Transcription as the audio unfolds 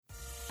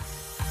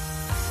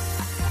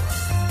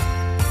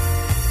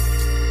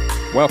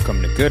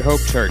Welcome to Good Hope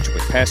Church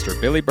with Pastor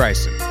Billy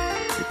Bryson.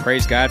 We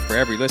praise God for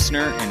every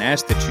listener and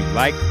ask that you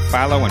like,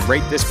 follow, and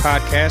rate this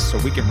podcast so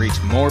we can reach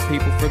more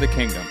people for the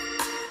kingdom.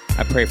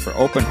 I pray for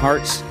open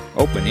hearts,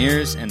 open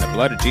ears, and the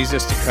blood of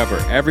Jesus to cover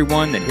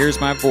everyone that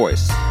hears my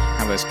voice.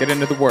 Now let's get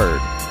into the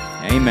Word.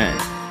 Amen.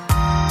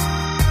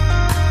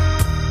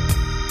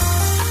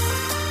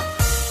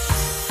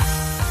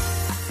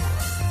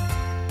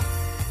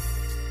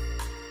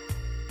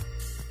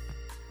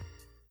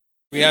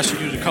 We ask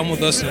you to come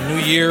with us in a new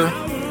year,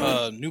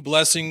 new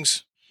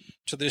blessings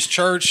to this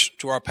church,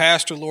 to our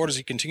pastor, Lord, as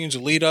he continues to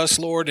lead us,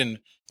 Lord, and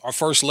our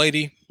First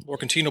Lady. Lord,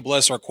 continue to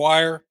bless our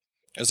choir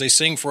as they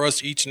sing for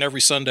us each and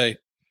every Sunday.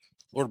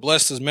 Lord,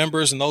 bless the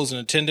members and those in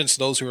attendance,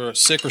 those who are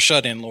sick or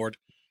shut in, Lord.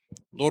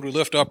 Lord, we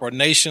lift up our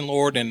nation,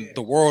 Lord, and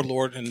the world,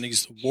 Lord, and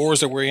these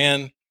wars that we're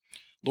in.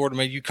 Lord,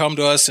 may you come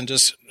to us and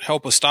just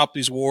help us stop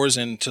these wars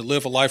and to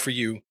live a life for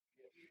you.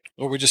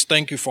 Lord, we just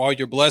thank you for all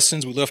your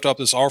blessings. We lift up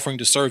this offering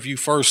to serve you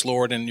first,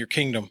 Lord, and your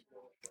kingdom.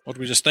 Lord,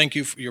 we just thank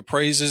you for your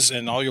praises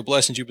and all your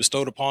blessings you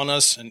bestowed upon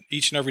us and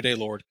each and every day,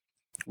 Lord.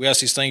 We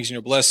ask these things in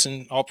your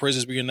blessing. All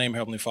praises be your name,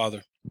 Heavenly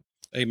Father.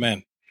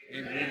 Amen.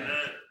 Amen.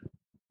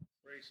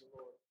 Praise the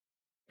Lord.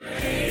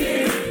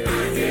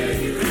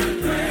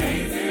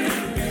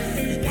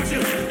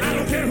 I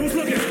don't care who's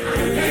looking.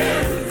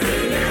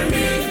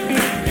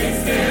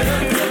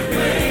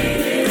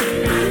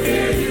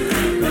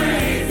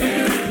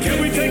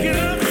 Can we take it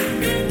up?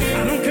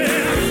 I don't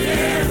care.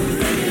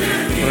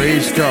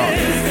 Praise God.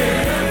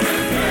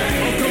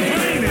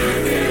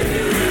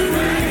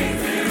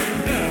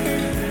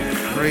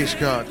 Praise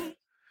God.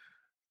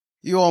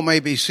 You all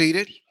may be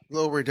seated.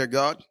 Glory to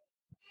God.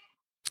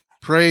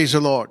 Praise the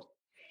Lord.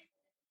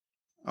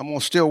 I'm going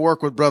to still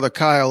work with Brother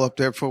Kyle up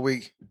there before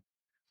we're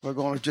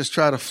going to just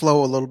try to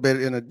flow a little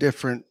bit in a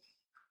different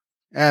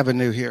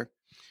avenue here.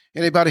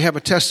 Anybody have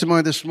a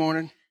testimony this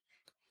morning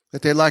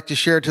that they'd like to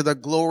share to the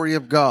glory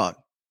of God?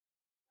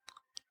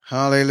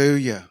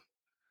 Hallelujah.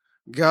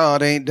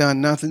 God ain't done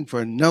nothing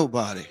for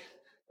nobody.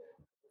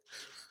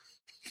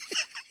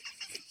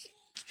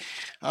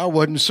 I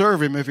wouldn't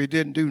serve him if he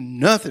didn't do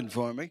nothing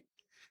for me.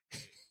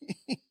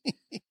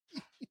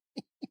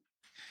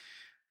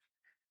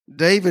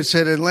 David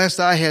said, unless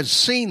I had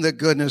seen the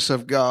goodness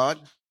of God,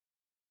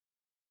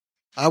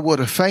 I would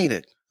have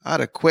fainted. I'd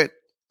have quit.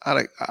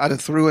 I'd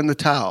have threw in the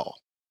towel.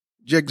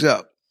 Jigs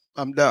up.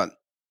 I'm done.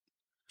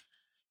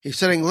 He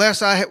said,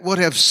 unless I would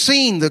have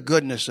seen the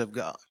goodness of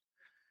God.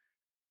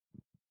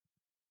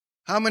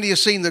 How many have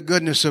seen the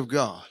goodness of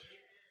God?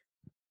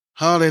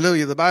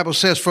 Hallelujah. The Bible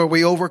says, for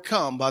we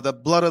overcome by the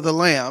blood of the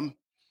Lamb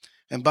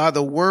and by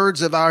the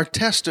words of our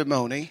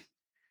testimony,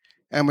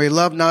 and we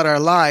love not our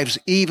lives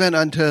even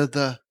unto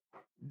the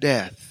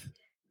death.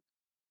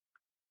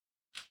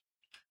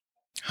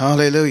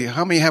 Hallelujah.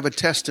 How many have a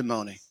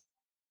testimony?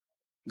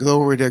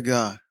 Glory to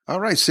God. All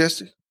right,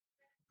 sister.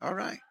 All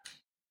right.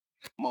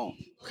 Come on.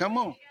 Come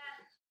on.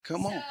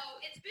 Come on. So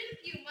it's been a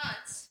few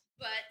months,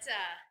 but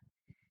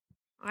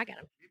I got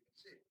him.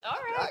 All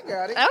right. I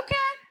got it. Okay.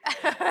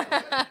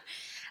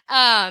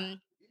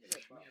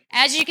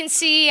 As you can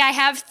see, I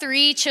have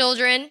 3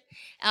 children.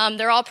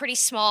 They're all pretty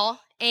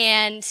small.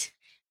 And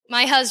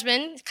my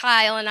husband,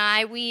 Kyle, and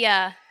I,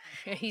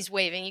 he's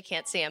waving. You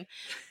can't see him.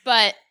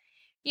 But,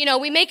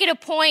 we make it a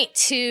point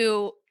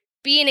to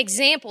be an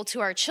example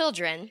to our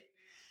children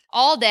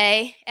all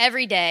day,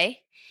 every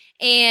day.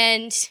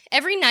 And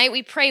every night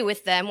we pray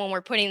with them when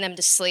we're putting them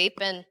to sleep.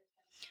 And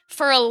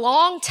for a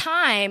long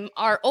time,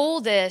 our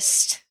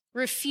oldest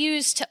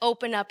refused to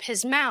open up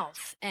his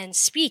mouth and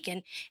speak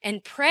and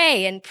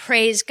pray and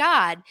praise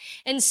God.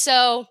 And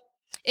so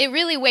it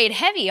really weighed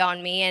heavy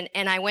on me, and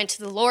I went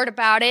to the Lord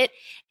about it,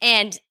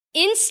 and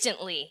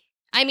instantly,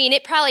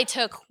 it probably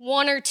took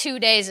 1 or 2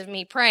 days of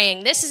me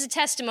praying. This is a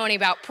testimony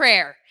about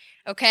prayer,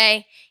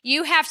 okay?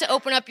 You have to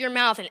open up your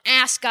mouth and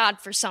ask God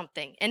for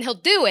something, and he'll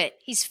do it.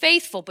 He's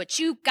faithful, but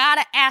you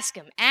gotta ask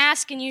him.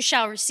 Ask and you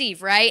shall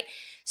receive, right?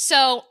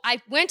 So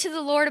I went to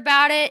the Lord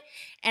about it,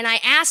 and I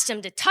asked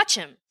him to touch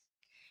him.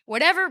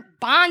 Whatever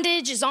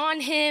bondage is on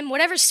him,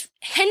 whatever's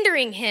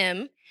hindering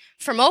him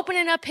from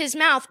opening up his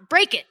mouth,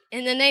 break it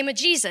in the name of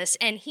Jesus.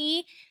 And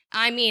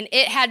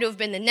it had to have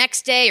been the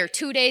next day or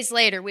 2 days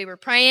later, we were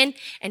praying,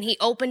 and he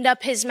opened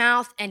up his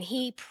mouth, and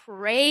he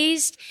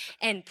praised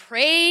and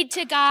prayed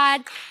to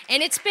God.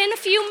 And it's been a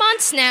few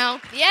months now.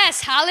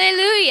 Yes,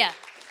 hallelujah.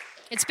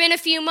 It's been a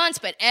few months,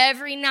 but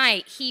every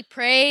night he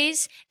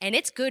prays, and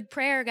it's good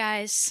prayer,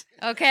 guys,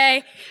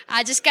 okay?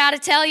 I just got to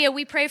tell you,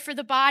 we pray for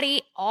the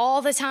body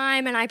all the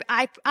time, and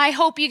I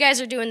hope you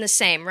guys are doing the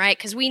same, right?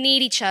 Because we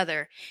need each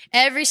other.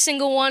 Every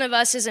single one of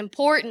us is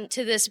important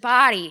to this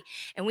body,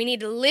 and we need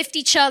to lift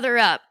each other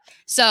up.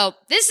 So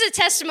this is a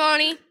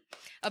testimony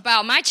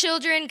about my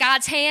children,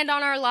 God's hand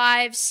on our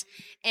lives,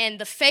 and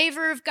the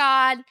favor of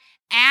God.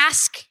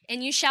 Ask,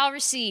 and you shall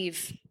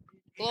receive.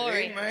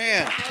 Glory.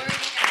 Amen. Glory.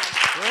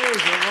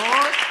 Praise the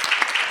Lord.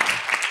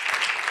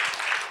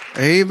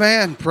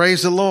 Amen.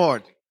 Praise the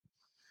Lord.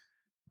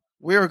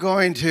 We are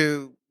going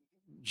to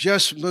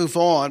just move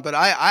on, but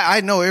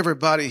I know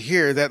everybody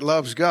here that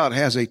loves God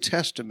has a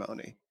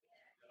testimony.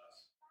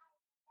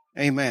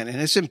 Amen.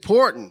 And it's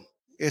important.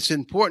 It's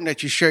important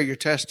that you share your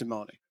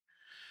testimony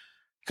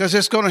because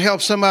it's going to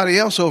help somebody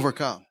else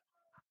overcome.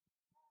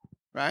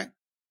 Right?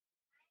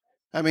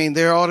 I mean,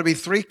 there ought to be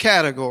 3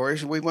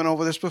 categories. We went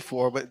over this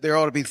before, but there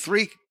ought to be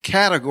 3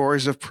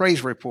 categories of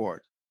praise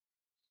report.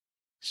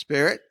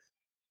 Spirit,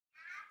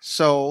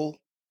 soul,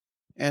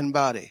 and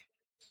body.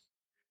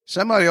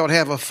 Somebody ought to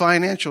have a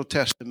financial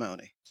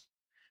testimony.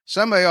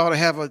 Somebody ought to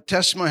have a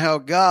testimony how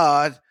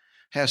God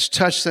has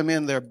touched them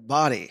in their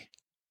body.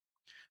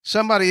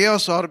 Somebody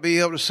else ought to be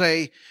able to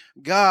say,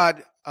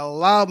 God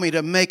allowed me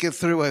to make it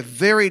through a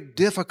very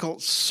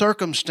difficult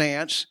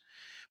circumstance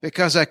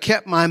because I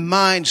kept my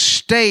mind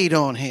stayed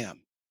on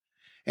Him.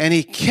 And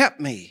He kept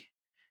me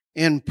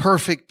in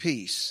perfect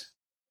peace.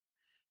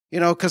 You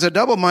know, because a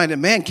double-minded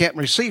man can't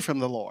receive from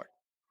the Lord.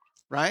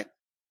 Right?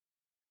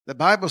 The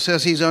Bible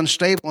says he's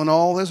unstable in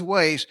all his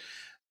ways.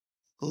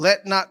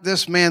 Let not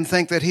this man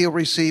think that he'll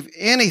receive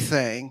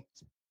anything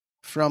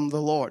from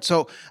the Lord.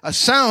 So a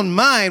sound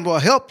mind will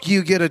help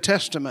you get a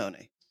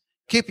testimony.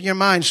 Keeping your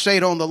mind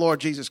stayed on the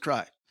Lord Jesus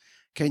Christ.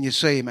 Can you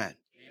say amen?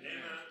 Amen.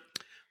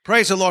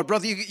 Praise the Lord.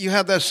 Brother, you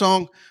have that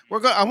song.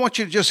 I want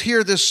you to just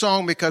hear this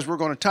song because we're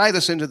going to tie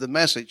this into the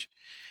message.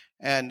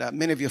 And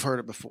many of you have heard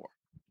it before.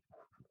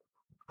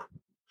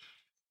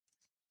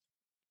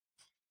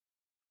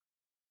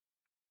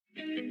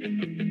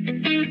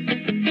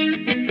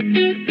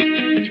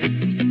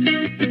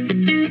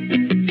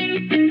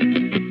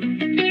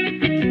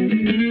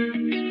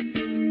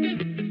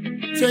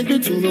 Take me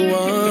to the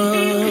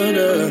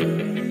water,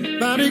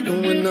 body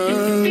going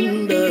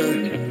under.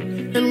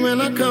 And when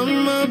I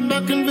come up,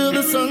 I can feel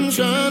the sun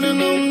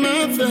shining on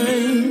my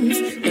face.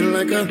 And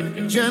like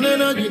a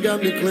janitor, you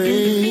got me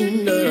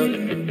cleaned up.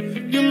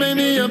 You made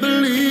me a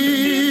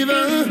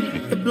believer.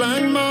 The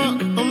black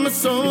mark on my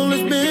soul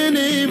has been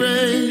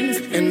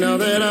erased. And now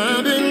that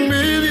I've been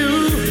with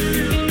you,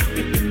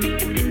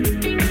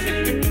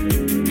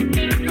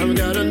 I've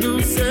got a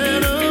new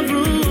set of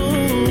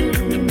rules.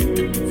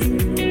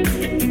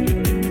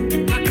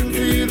 I can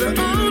see the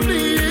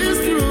only is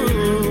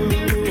through.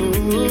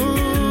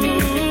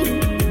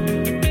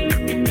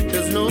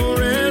 There's no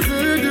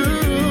residue.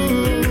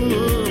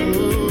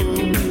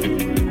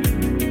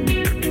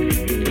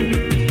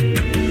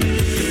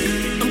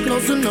 I'm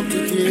close enough to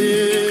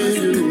hear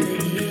you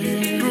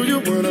through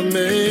your word I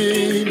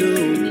made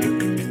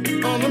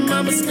you. All of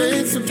my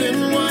mistakes have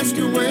been washed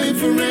away,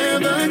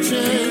 forever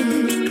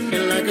changed.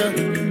 And like a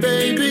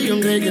baby,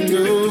 I'm taking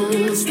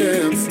new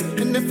steps.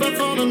 And if I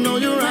fall, I know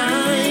you're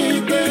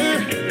right there.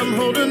 I'm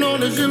holding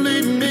on as you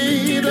lead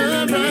me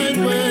the right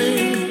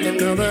way. And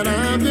now that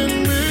I've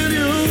been with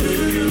you,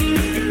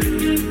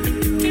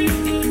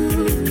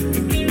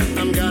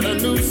 I've got a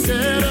new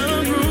set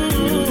of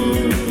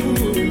rules.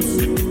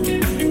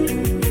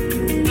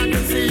 I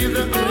can see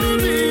the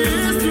only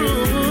is through.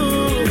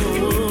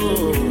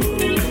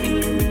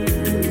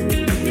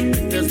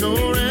 There's no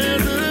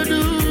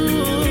residue.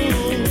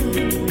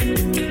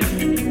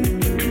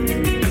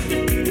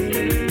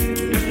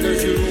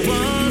 'Cause you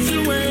wash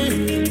away,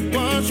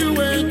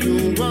 you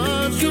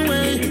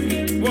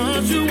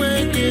wash away,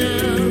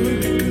 yeah.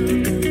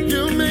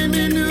 You made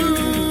me new.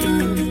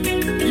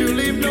 You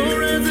leave no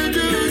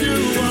residue. You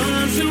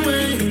wash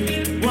away,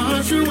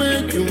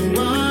 you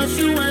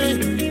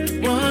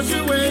wash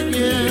away,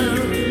 yeah.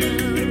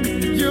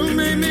 You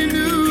made me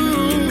new.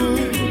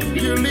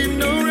 You leave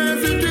no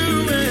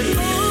residue. And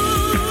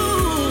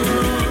oh,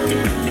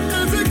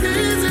 as I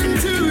gaze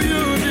into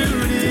your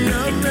beauty,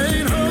 I'm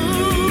made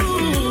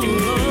whole.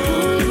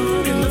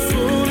 In the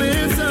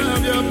fullness of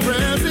your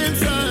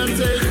presence, I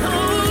say, oh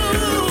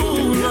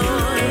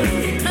Lord,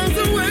 as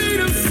the weight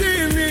of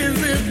sin is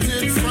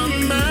lifted from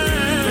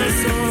my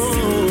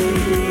soul,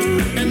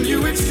 and you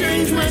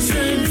exchange my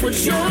shame for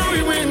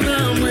joy when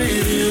I'm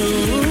with you.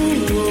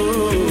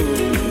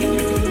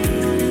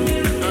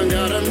 I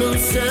got a new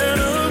set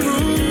of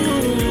rules.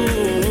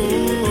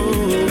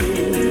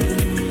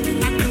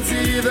 I can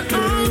see the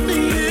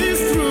only is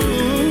through.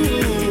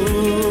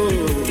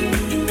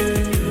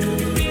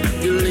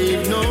 You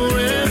leave no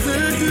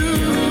residue.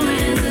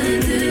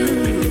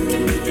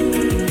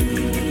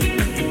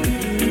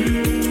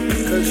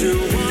 'Cause you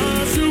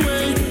wash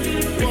away,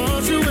 you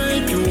wash away,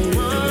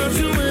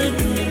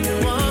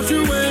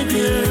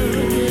 yeah.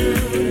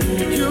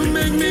 You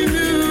make me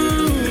new.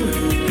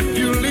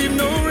 You leave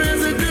no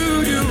residue.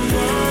 You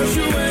wash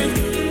away,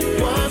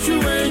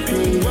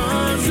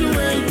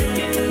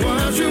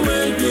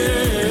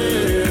 yeah.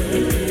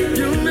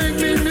 You make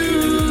me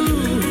new.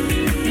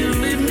 You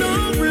leave no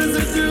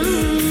residue.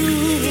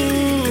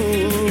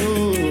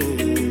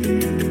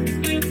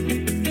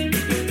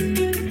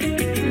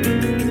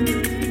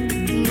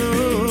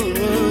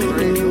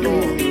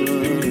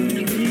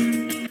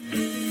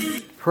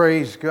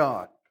 Praise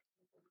God.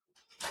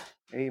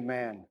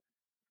 Amen.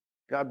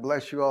 God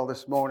bless you all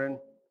this morning.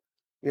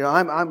 You know,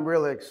 I'm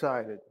really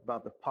excited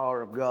about the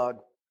power of God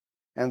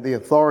and the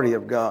authority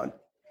of God.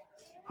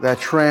 that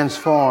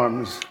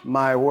transforms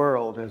my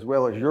world as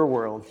well as your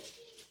world.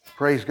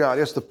 Praise God.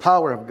 It's the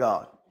power of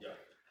God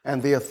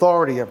and the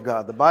authority of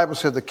God. The Bible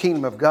says the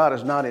kingdom of God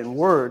is not in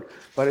word,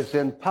 but it's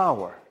in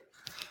power.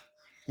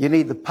 You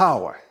need the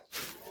power.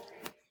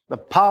 The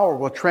power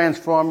will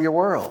transform your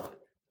world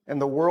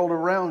and the world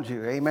around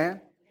you.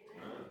 Amen?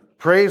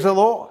 Praise the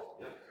Lord.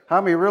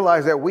 How many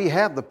realize that we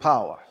have the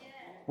power?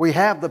 We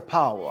have the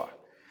power.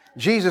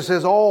 Jesus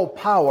is all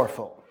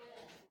powerful.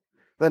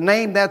 The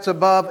name that's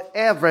above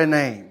every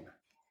name.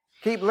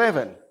 Keep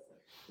living.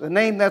 The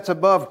name that's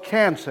above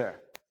cancer,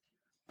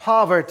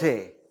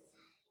 poverty.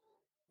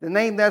 The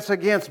name that's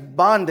against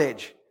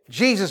bondage.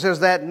 Jesus is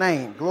that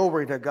name.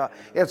 Glory to God.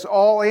 It's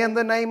all in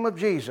the name of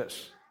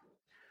Jesus.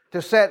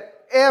 To set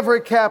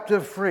every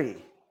captive free.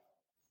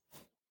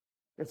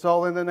 It's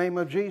all in the name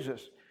of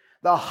Jesus.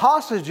 The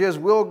hostages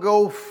will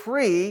go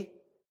free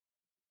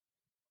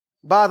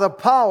by the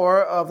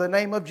power of the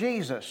name of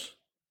Jesus.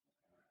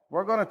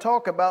 We're going to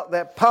talk about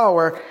that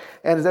power,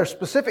 and there's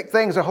specific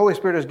things the Holy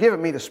Spirit has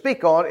given me to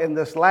speak on in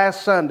this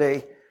last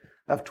Sunday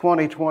of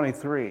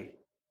 2023.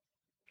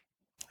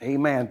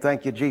 Amen.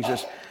 Thank you,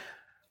 Jesus.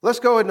 Let's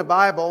go in the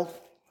Bible,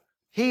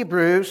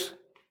 Hebrews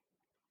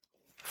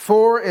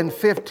 4 and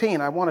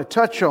 15. I want to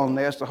touch on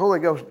this. The Holy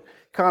Ghost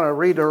kind of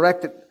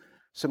redirected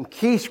some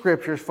key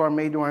scriptures for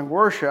me during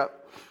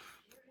worship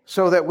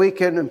so that we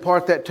can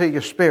impart that to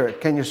your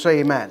spirit. Can you say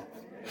amen?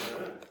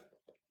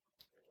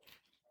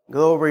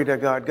 Glory to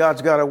God.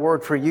 God's got a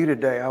word for you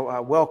today. I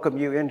welcome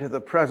you into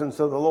the presence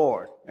of the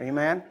Lord.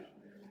 Amen?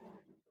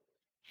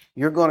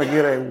 You're going to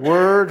get a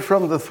word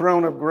from the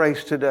throne of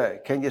grace today.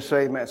 Can you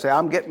say amen? Say,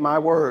 I'm getting my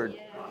word.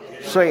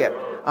 Say it.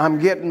 I'm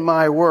getting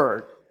my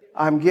word.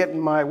 I'm getting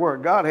my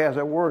word. God has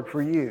a word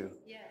for you.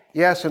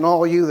 Yes, and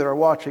all you that are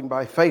watching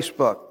by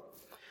Facebook.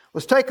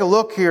 Let's take a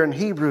look here in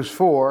Hebrews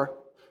 4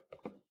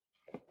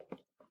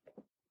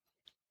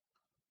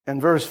 and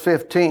verse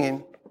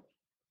 15.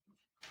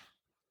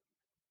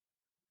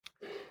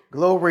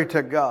 Glory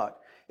to God.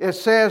 It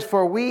says,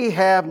 for we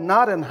have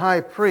not an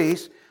high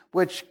priest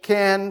which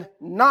can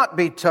not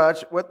be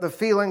touched with the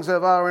feelings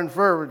of our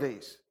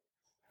infirmities.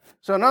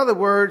 So in other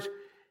words,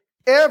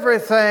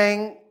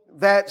 everything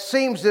that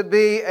seems to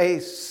be a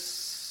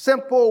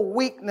simple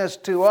weakness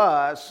to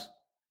us,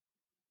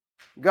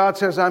 God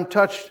says, I'm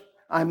touched,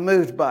 I'm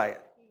moved by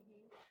it.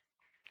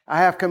 I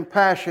have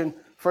compassion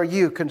for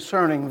you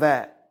concerning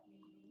that.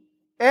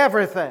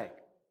 Everything.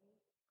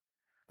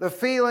 The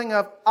feeling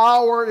of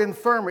our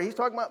infirmity. He's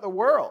talking about the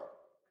world.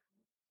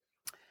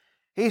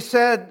 He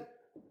said,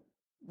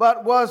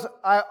 but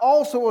I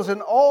also was in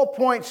all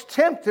points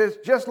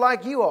tempted just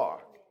like you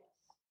are,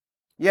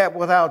 yet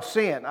without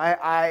sin.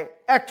 I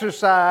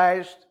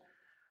exercised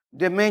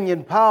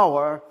dominion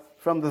power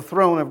from the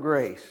throne of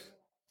grace.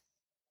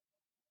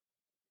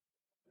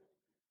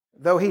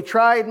 Though he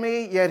tried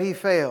me, yet he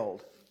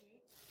failed.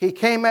 He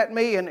came at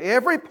me in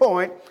every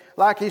point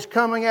like he's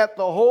coming at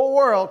the whole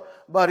world,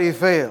 but he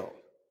failed.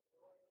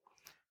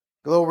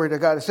 Glory to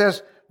God. It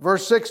says,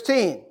 verse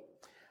 16,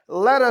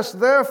 let us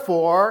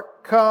therefore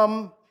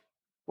come,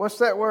 what's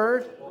that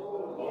word?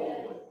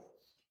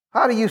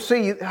 How do you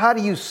see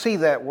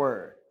that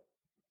word?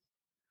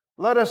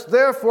 Let us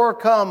therefore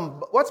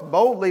come, what's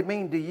boldly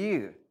mean to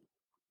you?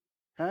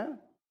 Huh?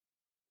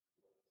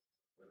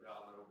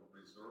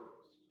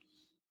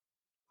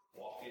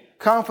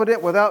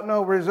 Confident without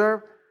no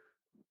reserve.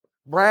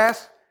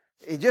 Brass,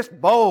 he's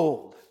just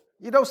bold.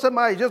 You know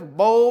somebody just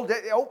bold,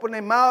 they open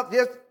their mouth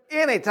just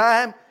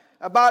anytime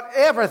about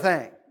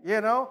everything, you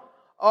know,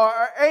 or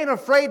ain't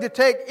afraid to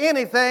take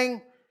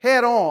anything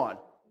head on.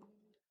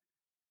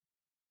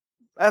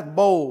 That's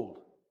bold.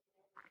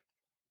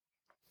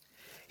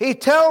 He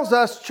tells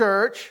us,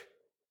 church,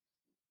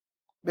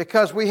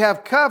 because we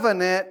have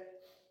covenant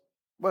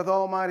with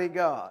Almighty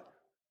God.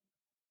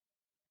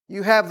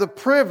 You have the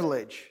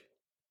privilege,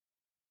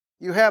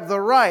 you have the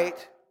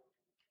right,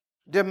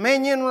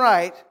 dominion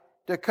right,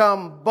 to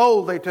come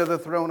boldly to the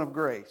throne of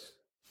grace.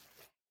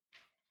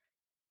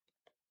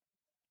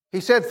 He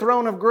said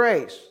throne of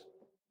grace.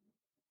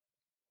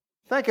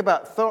 Think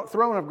about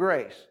throne of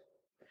grace.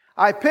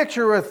 I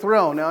picture a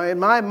throne. Now, in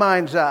my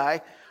mind's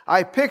eye,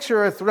 I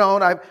picture a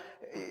throne.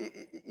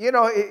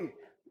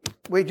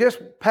 We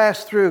just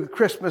passed through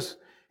Christmas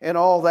and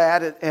all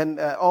that, and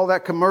all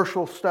that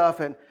commercial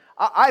stuff, and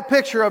I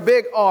picture a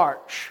big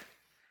arch.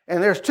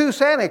 And there's two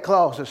Santa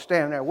Clauses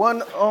standing there,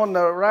 one on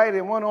the right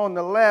and one on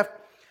the left,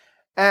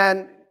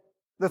 and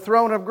the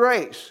throne of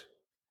grace.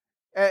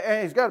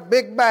 And he's got a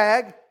big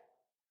bag.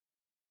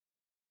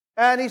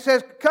 And he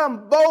says,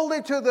 come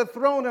boldly to the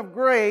throne of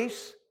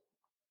grace,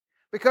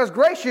 because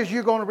gracious,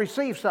 you're going to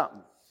receive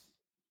something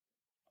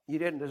you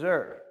didn't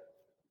deserve.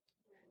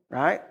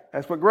 Right?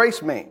 That's what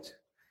grace means.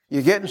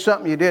 You're getting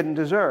something you didn't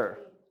deserve.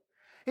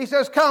 He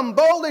says, come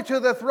boldly to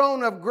the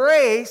throne of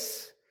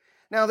grace.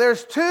 Now,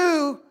 there's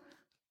two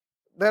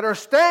that are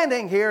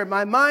standing here in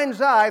my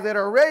mind's eye that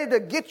are ready to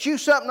get you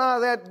something out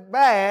of that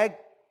bag.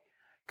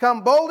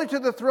 Come boldly to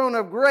the throne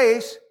of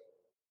grace,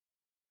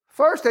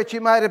 first that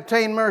you might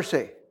obtain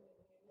mercy.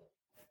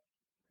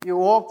 You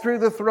walk through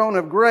the throne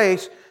of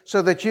grace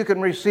so that you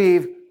can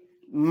receive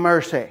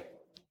mercy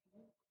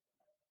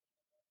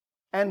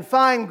and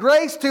find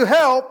grace to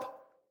help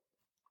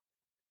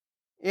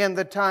in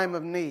the time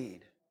of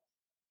need.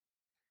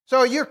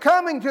 So you're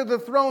coming to the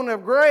throne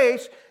of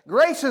grace.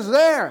 Grace is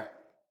there.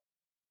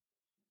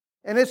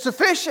 And it's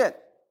sufficient.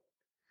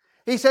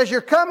 He says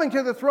you're coming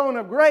to the throne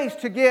of grace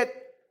to get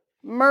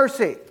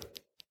mercy.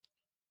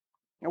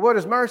 And what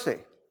is mercy?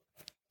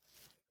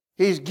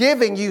 He's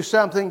giving you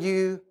something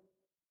you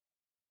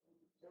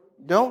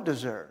don't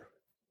deserve.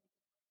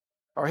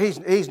 Or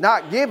he's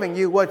not giving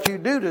you what you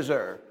do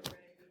deserve.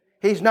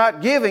 He's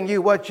not giving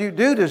you what you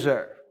do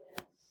deserve.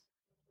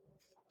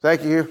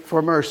 Thank you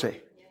for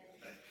mercy.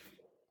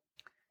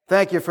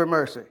 Thank you for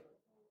mercy.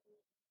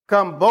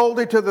 Come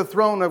boldly to the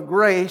throne of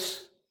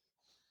grace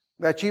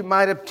that you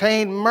might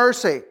obtain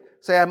mercy.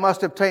 Say, I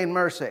must obtain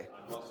mercy.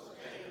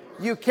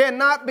 You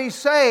cannot be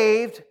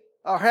saved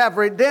or have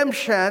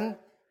redemption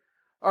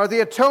or the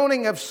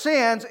atoning of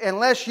sins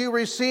unless you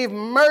receive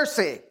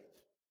mercy.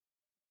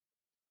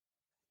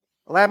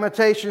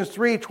 Lamentations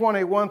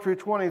 3:21 through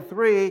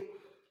 23,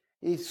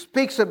 he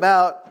speaks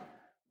about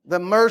the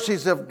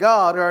mercies of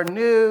God are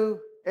new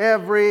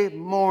every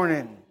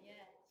morning.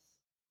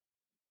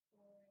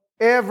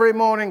 Every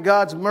morning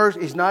God's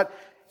mercy,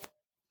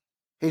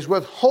 He's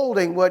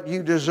withholding what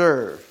you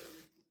deserve.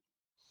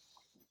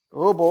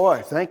 Oh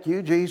boy, thank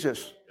you,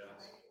 Jesus.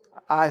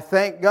 I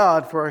thank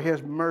God for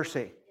His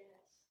mercy.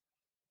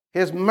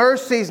 His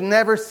mercies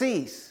never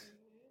cease.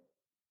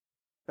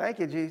 Thank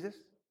you, Jesus.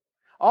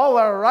 All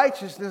our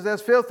righteousness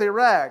is filthy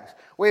rags.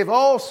 We've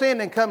all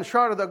sinned and come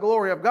short of the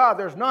glory of God.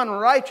 There's none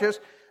righteous,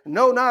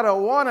 no, not a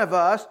one of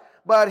us.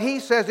 But He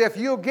says if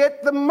you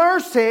get the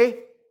mercy,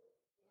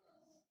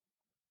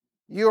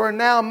 you are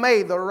now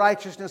made the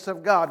righteousness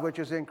of God, which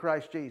is in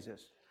Christ Jesus.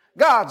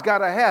 God's got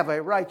to have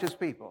a righteous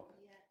people.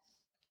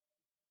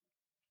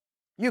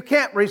 You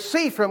can't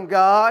receive from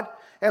God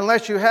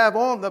unless you have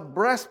on the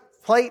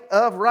breastplate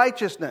of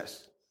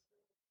righteousness.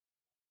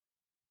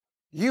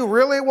 You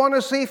really want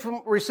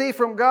to receive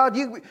from God?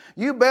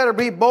 You better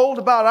be bold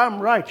about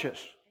I'm righteous.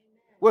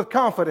 With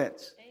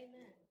confidence.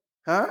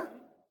 Huh?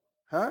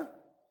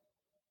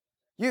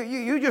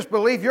 You just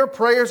believe your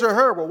prayers are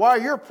heard. Well, why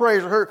your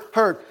prayers are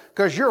heard?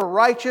 Because you're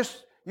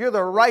righteous. You're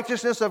the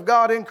righteousness of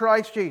God in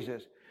Christ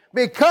Jesus.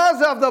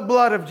 Because of the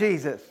blood of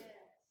Jesus.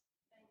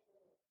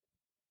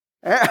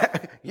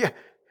 Yeah.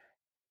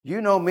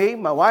 You know me.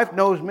 My wife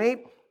knows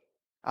me.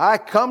 I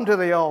come to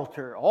the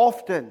altar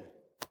often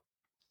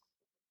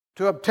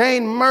to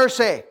obtain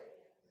mercy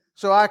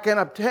so I can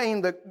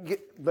obtain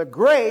the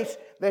grace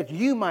that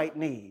you might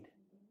need.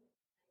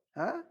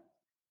 Huh?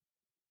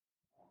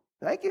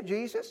 Thank you,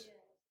 Jesus.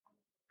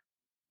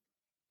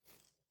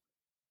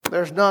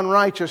 There's none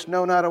righteous,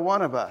 no, not a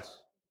one of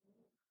us.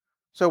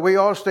 So we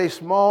ought to stay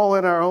small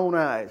in our own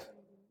eyes.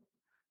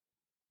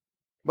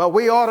 But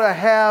we ought to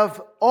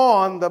have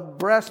on the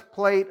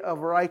breastplate of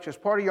righteousness,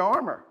 part of your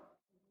armor.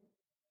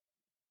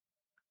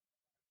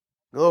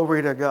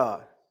 Glory to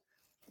God.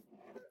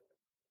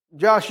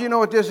 Josh, you know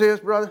what this is,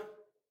 brother?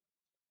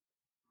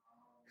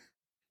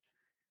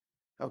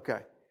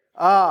 Okay.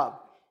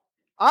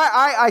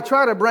 I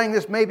try to bring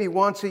this maybe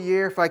once a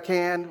year if I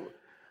can.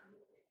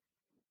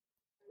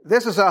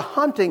 This is a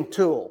hunting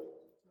tool.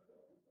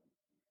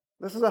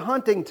 This is a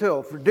hunting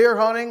tool for deer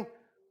hunting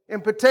in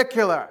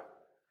particular.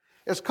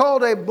 It's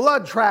called a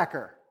blood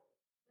tracker.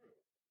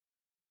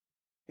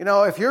 You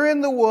know, if you're in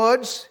the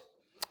woods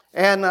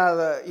and,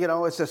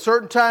 it's a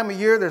certain time of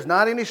year, there's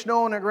not any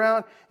snow on the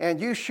ground,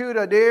 and you shoot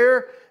a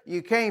deer,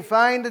 you can't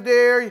find the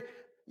deer,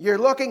 you're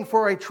looking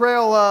for a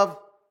trail of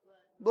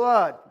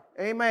blood.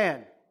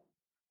 Amen.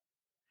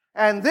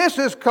 And this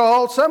is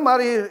called,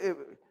 somebody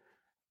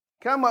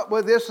come up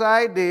with this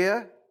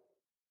idea.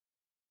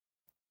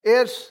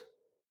 It's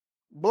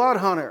Blood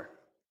Hunter.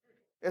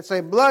 It's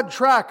a blood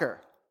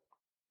tracker.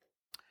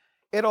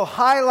 It'll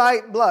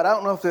highlight blood. I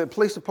don't know if the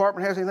police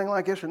department has anything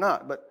like this or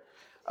not, but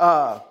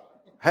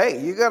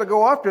hey, you got to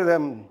go after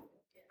them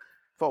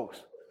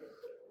folks.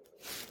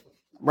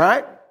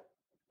 Right?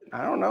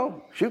 I don't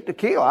know. Shoot to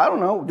kill. I don't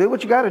know. Do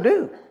what you got to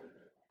do.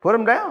 Put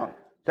them down.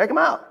 Take them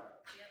out.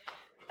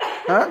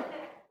 Huh?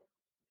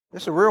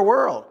 This is the real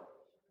world.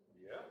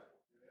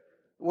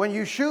 When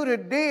you shoot a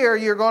deer,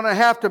 you're going to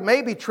have to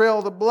maybe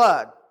trail the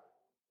blood.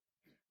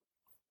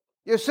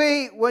 You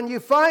see, when you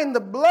find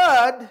the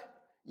blood,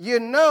 you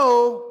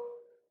know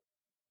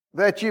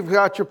that you've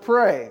got your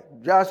prey.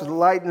 Josh is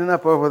lightening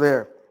up over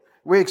there.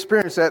 We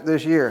experienced that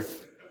this year.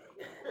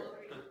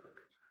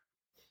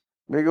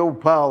 Big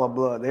old pile of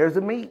blood. There's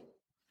the meat.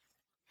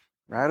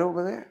 Right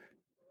over there.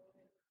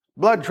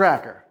 Blood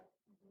tracker.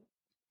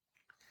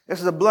 This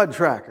is a blood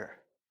tracker.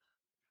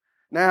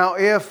 Now,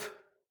 if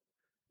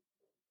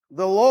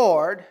the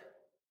Lord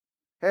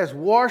has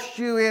washed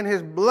you in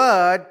His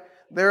blood,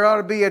 there ought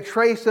to be a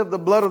trace of the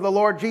blood of the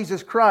Lord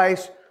Jesus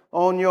Christ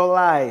on your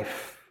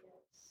life.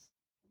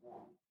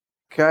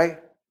 Okay?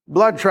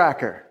 Blood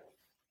tracker.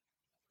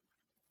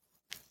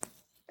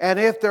 And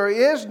if there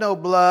is no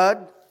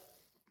blood,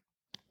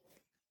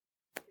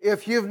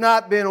 if you've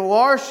not been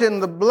washed in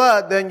the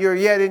blood, then you're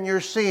yet in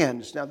your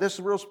sins. Now, this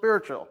is real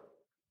spiritual.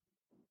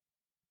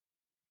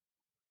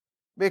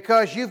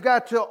 Because you've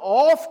got to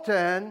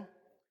often,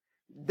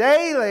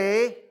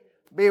 daily,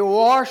 be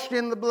washed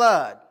in the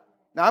blood.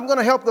 Now, I'm going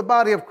to help the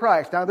body of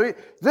Christ. Now,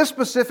 this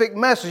specific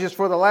message is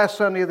for the last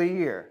Sunday of the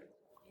year.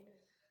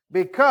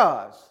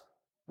 Because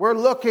we're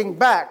looking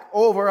back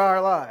over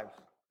our lives.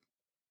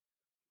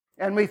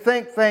 And we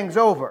think things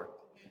over.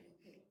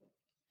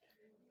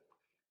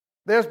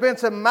 There's been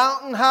some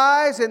mountain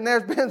highs and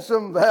there's been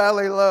some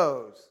valley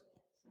lows.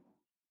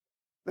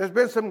 There's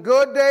been some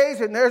good days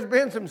and there's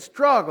been some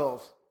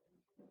struggles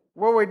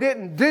where we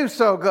didn't do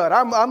so good.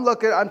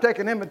 I'm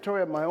taking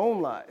inventory of my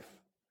own life.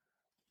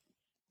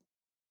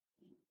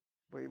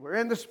 We were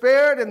in the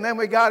Spirit and then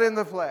we got in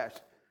the flesh.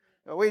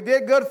 We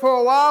did good for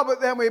a while,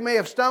 but then we may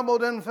have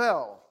stumbled and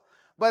fell.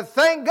 But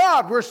thank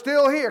God we're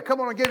still here.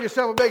 Come on and give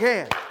yourself a big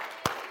hand.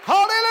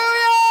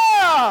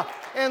 Hallelujah!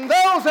 And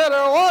those that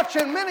are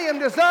watching, many of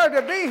them desired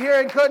to be here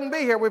and couldn't be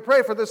here. We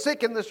pray for the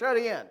sick and the shut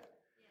in.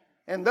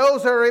 And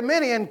those that are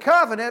many in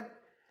covenant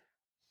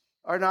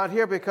are not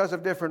here because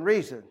of different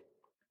reasons.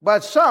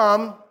 But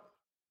some,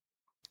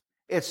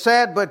 it's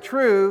sad but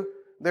true,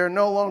 they're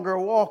no longer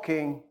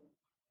walking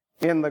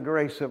in the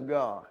grace of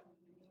God.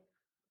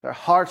 Their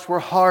hearts were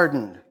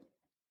hardened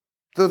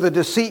through the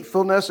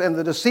deceitfulness and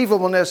the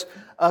deceivableness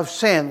of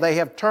sin. They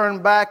have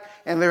turned back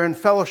and they're in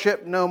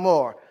fellowship no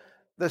more.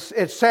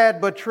 It's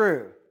sad but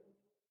true.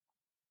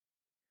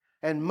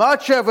 And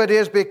much of it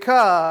is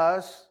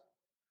because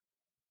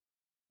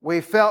we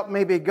felt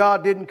maybe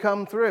God didn't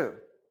come through.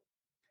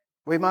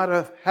 We might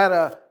have had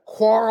a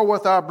quarrel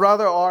with our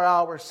brother or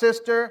our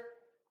sister.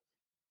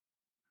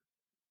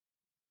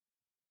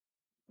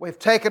 We've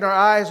taken our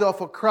eyes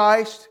off of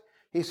Christ.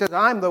 He says,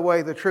 I'm the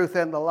way, the truth,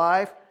 and the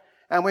life.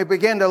 And we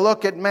begin to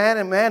look at man,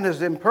 and man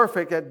is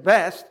imperfect at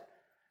best.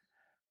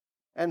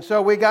 And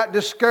so we got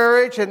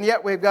discouraged, and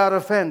yet we've got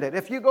offended.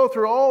 If you go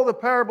through all the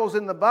parables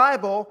in the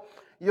Bible,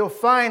 you'll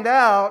find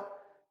out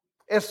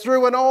it's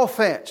through an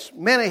offense.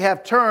 Many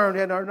have turned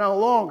and are no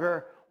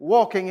longer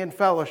walking in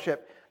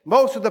fellowship.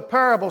 Most of the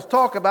parables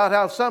talk about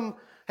how some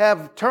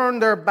have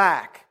turned their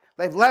back.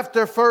 They've left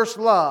their first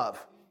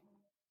love.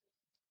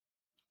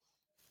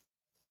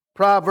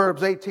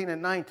 Proverbs 18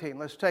 and 19.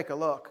 Let's take a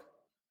look.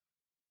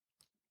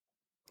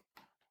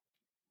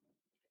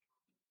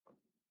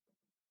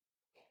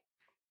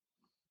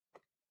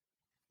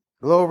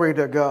 Glory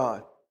to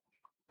God.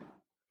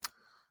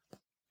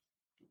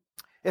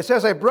 It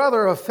says, a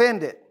brother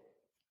offended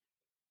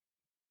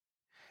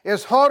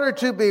is harder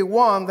to be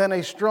won than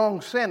a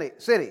strong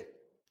city.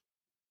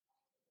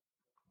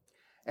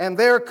 And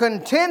their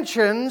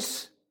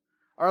contentions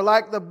are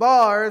like the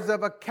bars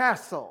of a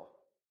castle.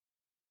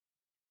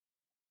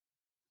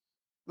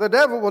 The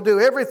devil will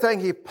do everything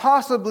he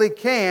possibly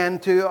can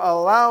to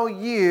allow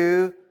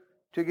you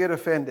to get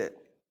offended.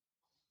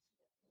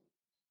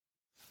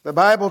 The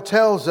Bible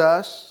tells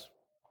us,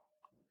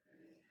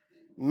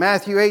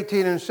 Matthew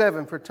 18 and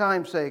 7, for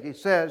time's sake, it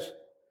says,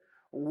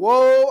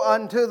 woe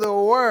unto the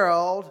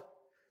world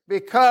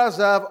because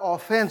of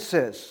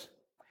offenses,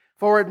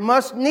 for it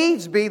must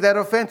needs be that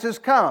offenses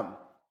come.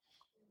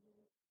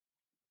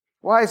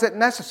 Why is it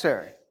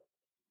necessary?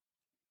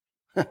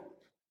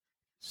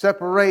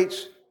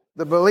 Separates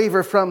the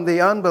believer from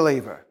the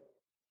unbeliever.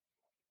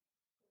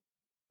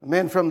 The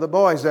men from the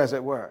boys, as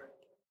it were.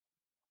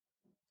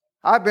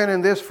 I've been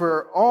in this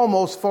for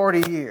almost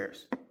 40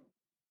 years.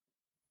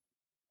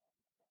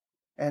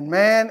 And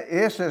man,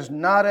 this is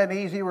not an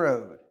easy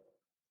road.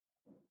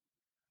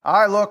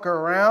 I look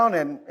around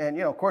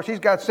and of course, he's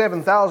got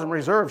 7,000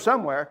 reserves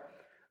somewhere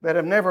that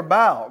have never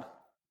bowed.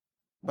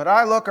 But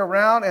I look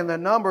around and the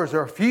numbers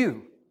are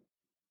few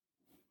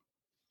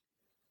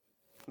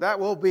that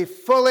will be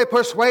fully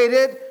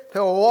persuaded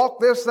to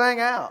walk this thing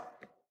out.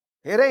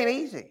 It ain't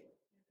easy,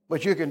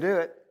 but you can do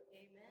it.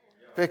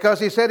 Because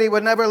he said he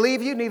would never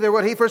leave you, neither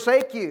would he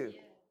forsake you.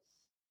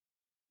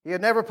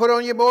 He'd never put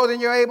on you more than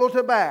you're able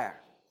to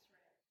bear.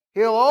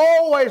 He'll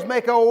always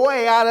make a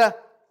way out of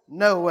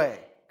no way.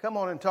 Come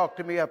on and talk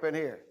to me up in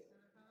here.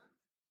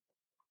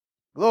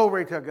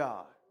 Glory to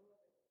God.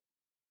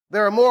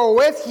 There are more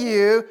with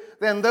you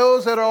than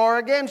those that are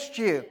against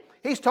you.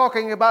 He's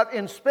talking about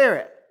in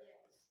spirit.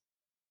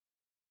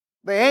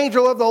 The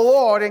angel of the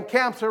Lord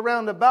encamps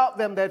around about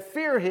them that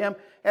fear him,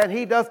 and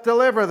he doth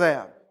deliver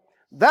them.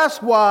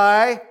 That's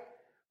why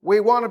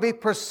we want to be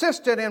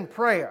persistent in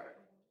prayer.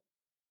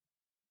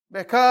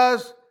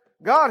 Because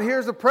God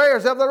hears the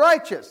prayers of the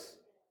righteous.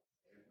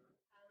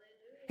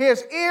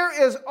 His ear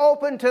is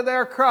open to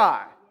their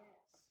cry.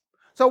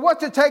 So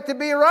what's it take to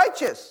be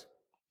righteous?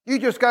 You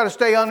just got to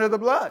stay under the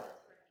blood.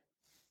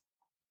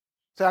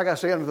 Say, I got to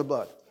stay under the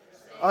blood.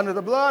 Under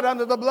the blood,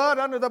 under the blood,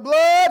 under the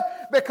blood,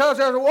 because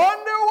there's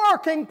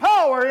wonder-working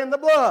power in the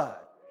blood.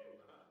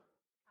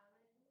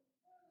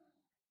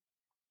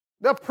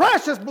 The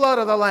precious blood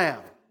of the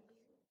Lamb.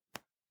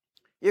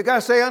 You got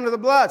to stay under the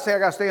blood. Say, I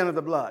got to stay under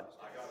the blood.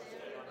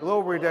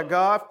 Glory to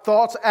God.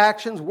 Thoughts,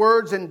 actions,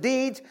 words, and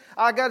deeds.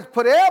 I got to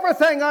put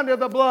everything under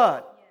the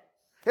blood.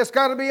 It's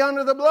got to be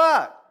under the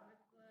blood.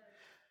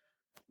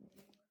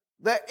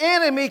 The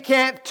enemy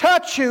can't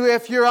touch you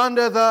if you're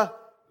under the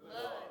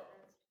blood.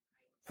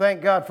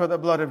 Thank God for the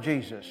blood of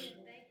Jesus.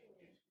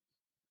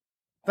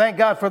 Thank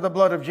God for the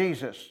blood of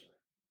Jesus.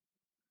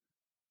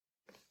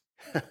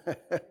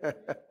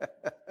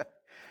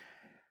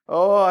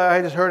 Oh,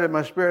 I just heard it in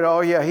my spirit.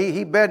 Oh, yeah,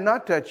 he better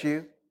not touch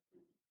you.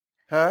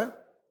 Huh?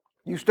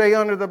 You stay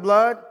under the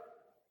blood.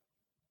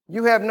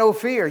 You have no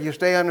fear. You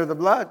stay under the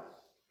blood.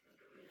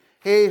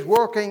 He's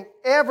working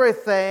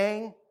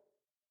everything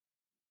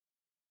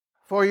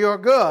for your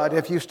good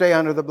if you stay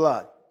under the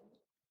blood.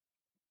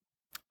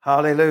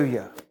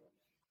 Hallelujah.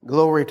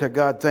 Glory to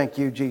God. Thank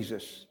you,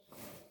 Jesus.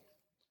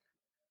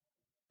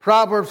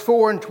 Proverbs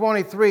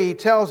 4:23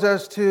 tells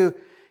us to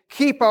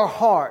keep our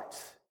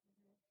hearts,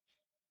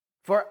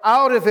 for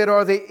out of it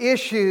are the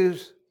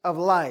issues of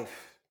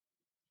life.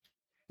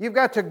 You've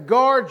got to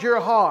guard your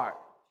heart.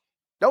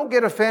 Don't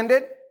get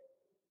offended.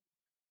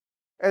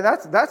 And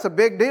that's a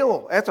big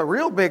deal. That's a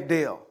real big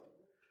deal.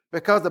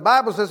 Because the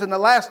Bible says in the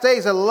last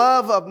days, the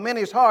love of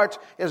many's hearts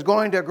is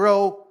going to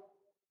grow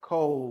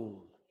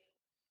cold.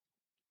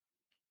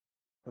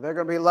 They're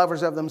going to be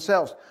lovers of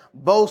themselves,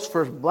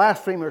 boastful,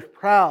 blasphemers,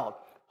 proud,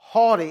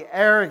 haughty,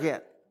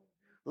 arrogant,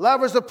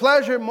 lovers of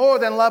pleasure more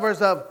than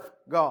lovers of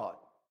God.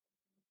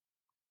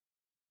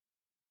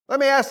 Let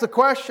me ask the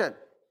question,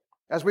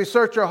 as we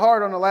search our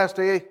heart on the last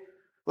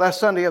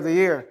Sunday of the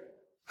year,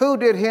 who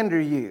did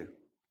hinder you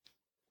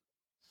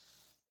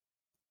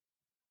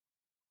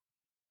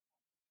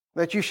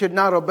that you should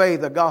not obey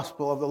the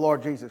gospel of the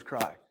Lord Jesus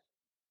Christ?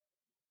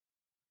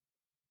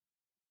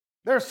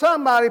 There's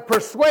somebody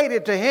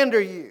persuaded to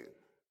hinder you.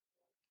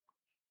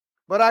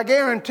 But I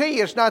guarantee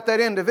you it's not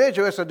that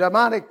individual, it's a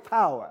demonic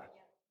power.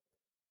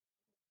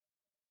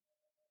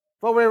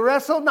 For we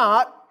wrestle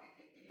not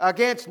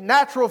against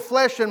natural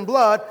flesh and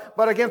blood,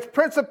 but against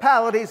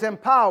principalities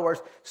and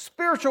powers,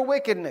 spiritual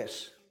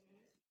wickedness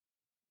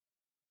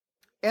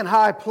in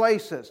high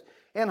places.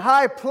 In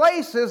high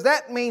places,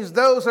 that means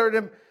those are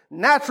in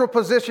natural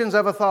positions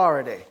of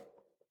authority.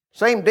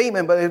 Same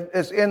demon, but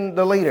it's in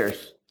the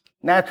leaders.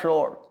 Natural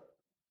or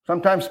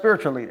sometimes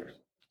spiritual leaders.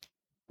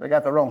 They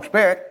got the wrong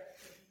spirit.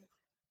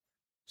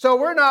 So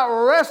we're not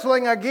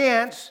wrestling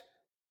against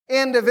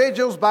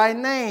individuals by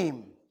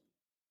name.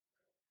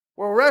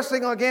 We're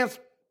wrestling against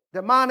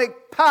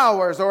demonic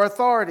powers or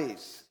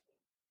authorities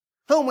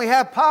whom we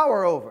have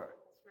power over.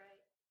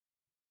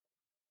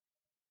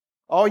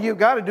 All you've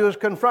got to do is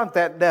confront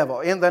that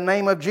devil. In the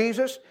name of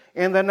Jesus,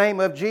 in the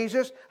name of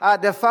Jesus, I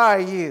defy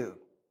you.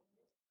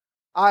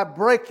 I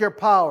break your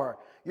power,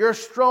 your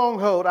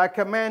stronghold. I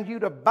command you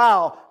to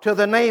bow to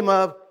the name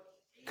of,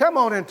 come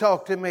on and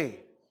talk to me.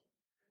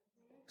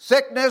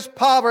 Sickness,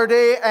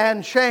 poverty,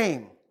 and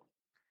shame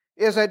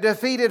is a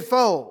defeated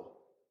foe.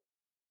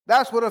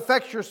 That's what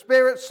affects your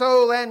spirit,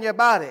 soul, and your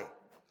body.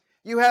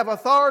 You have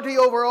authority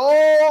over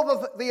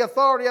all the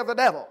authority of the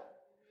devil.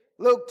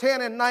 Luke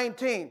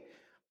 10:19.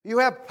 You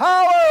have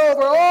power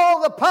over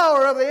all the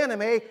power of the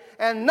enemy,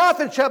 and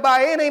nothing shall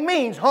by any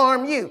means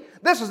harm you.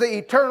 This is the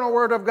eternal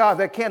word of God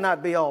that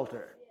cannot be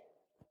altered.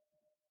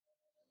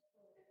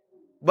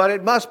 But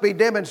it must be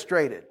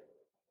demonstrated.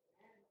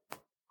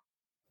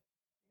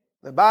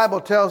 The Bible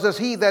tells us,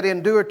 he that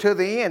endured to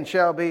the end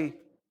shall be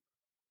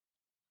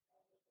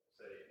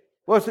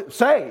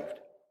saved.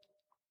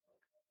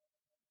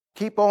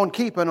 Keep on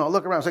keeping on.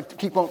 Look around. Say,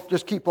 keep on.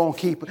 Just keep on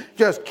keeping.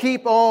 Just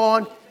keep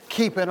on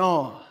keeping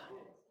on.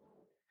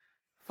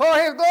 For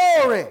His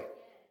glory. It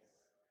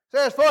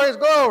says for His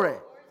glory.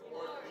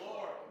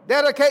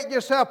 Dedicate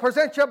yourself.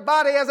 Present your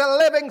body as a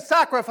living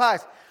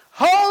sacrifice.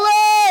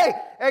 Holy,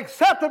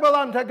 acceptable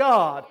unto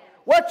God.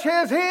 Which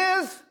is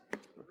His?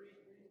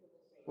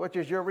 Which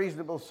is your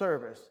reasonable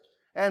service.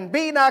 And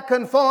be not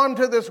conformed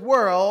to this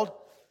world,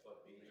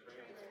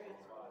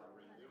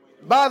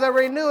 by the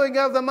renewing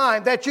of the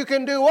mind. That you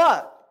can do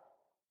what?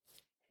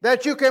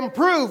 That you can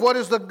prove what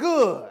is the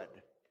good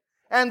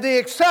and the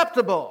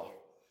acceptable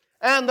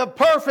and the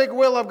perfect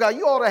will of God.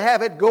 You ought to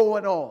have it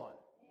going on.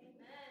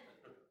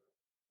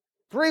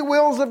 Three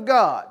wills of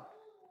God.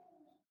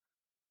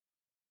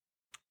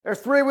 There's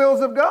three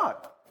wills of God.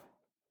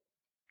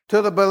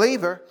 To the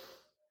believer,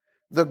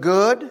 the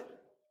good.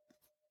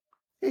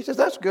 He says,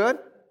 that's good.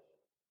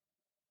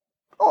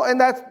 Oh, and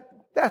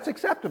that's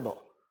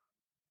acceptable.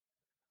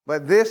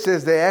 But this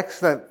is the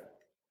excellent,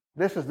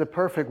 this is the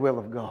perfect will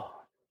of God.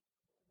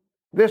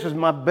 This is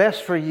my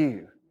best for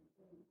you.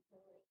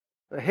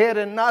 The head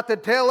and not the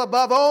tail,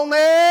 above only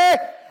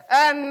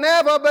and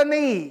never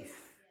beneath.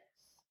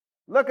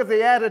 Look at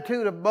the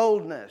attitude of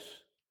boldness.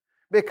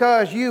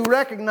 Because you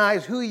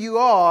recognize who you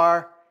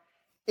are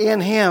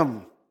in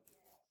Him.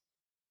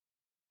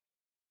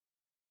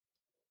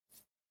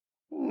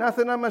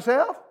 Nothing of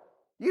myself.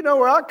 You know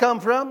where I come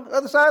from, the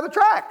other side of the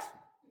tracks.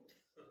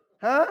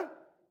 Huh?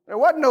 There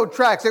wasn't no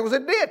tracks, it was a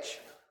ditch.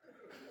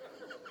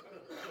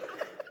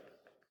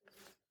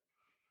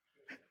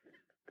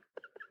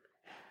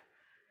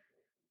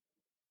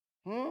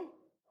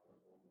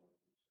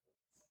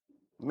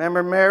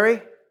 Remember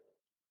Mary?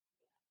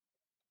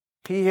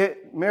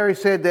 Mary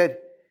said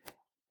that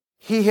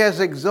He has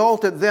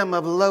exalted them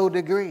of low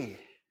degree.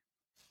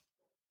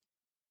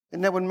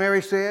 Isn't that what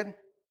Mary said?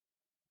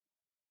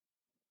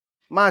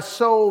 My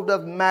soul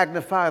doth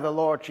magnify the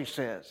Lord, she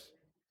says.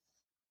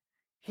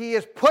 He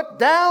has put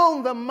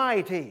down the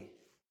mighty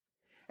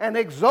and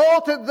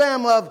exalted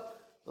them of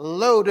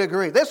low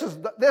degree. This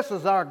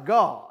is our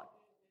God.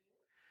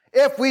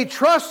 If we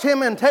trust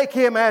Him and take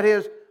Him at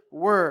His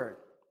word,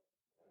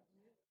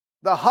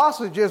 the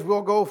hostages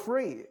will go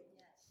free.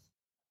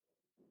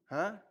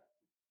 Huh?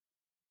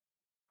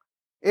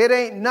 It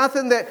ain't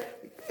nothing that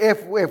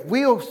if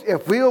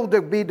we'll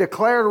be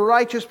declared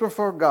righteous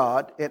before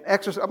God in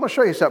Exodus. I'm going to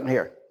show you something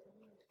here.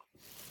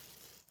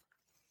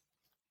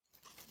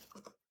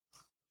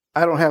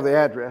 I don't have the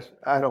address.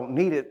 I don't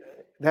need it.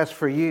 That's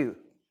for you.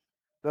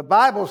 The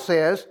Bible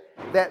says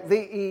that the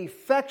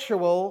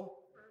effectual,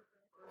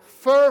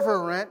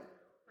 fervent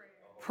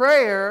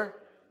prayer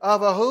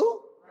of a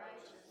who?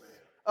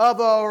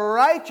 Of a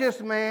righteous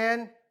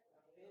man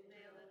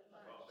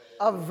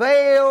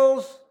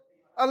avails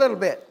a little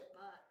bit.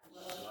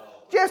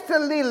 Just a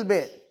little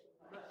bit.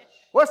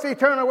 What's the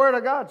eternal word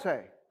of God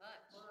say?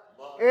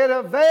 It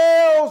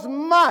avails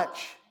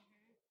much.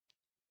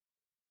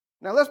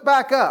 Now let's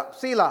back up.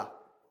 Selah.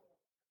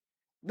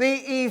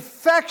 The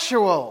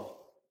effectual.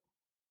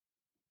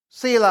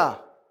 Selah.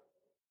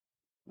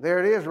 There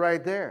it is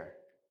right there.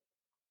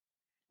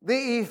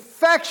 The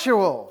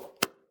effectual.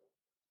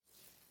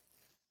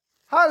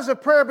 How does a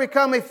prayer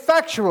become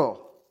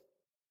effectual?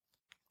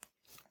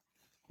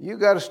 You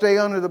got to stay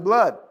under the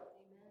blood.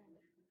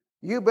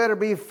 You better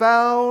be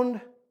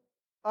found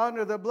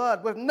under the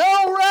blood with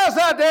no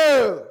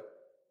residue.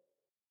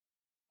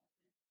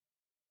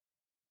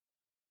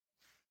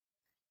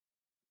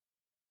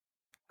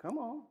 Come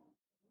on.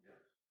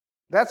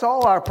 That's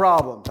all our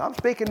problems. I'm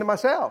speaking to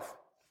myself.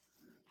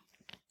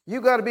 You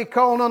got to be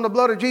calling on the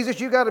blood of Jesus.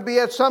 You got to be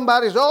at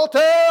somebody's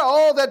altar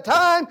all the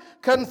time,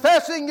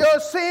 confessing your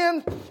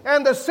sins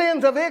and the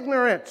sins of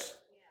ignorance.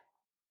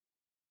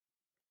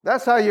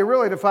 That's how you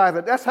really defy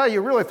that. That's how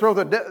you really throw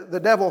the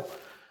devil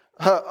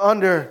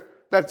under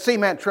that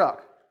cement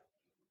truck.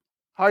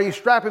 How you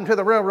strap him to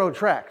the railroad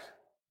tracks.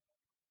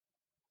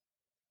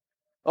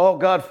 Oh,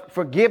 God,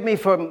 forgive me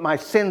for my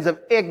sins of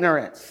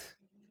ignorance.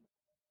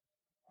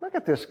 Look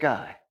at this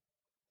guy.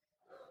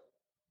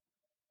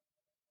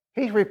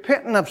 He's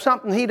repenting of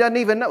something he doesn't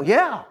even know.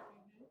 Yeah,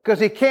 because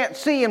he can't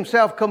see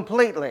himself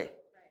completely.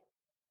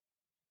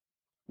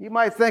 You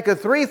might think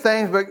of three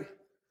things, but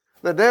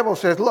the devil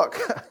says, look,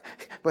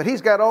 but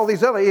he's got all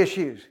these other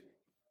issues.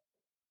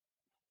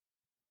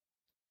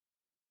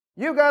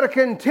 You got to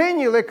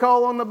continually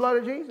call on the blood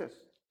of Jesus.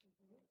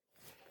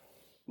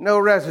 No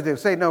residue.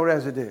 Say no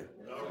residue.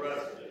 No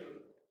residue.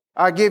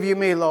 I give you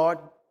me, Lord,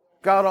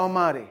 God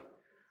Almighty.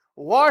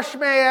 Wash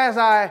me as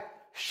I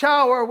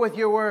shower with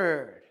your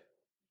word.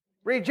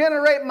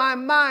 Regenerate my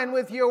mind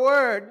with your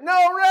word.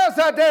 No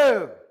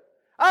residue.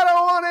 I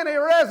don't want any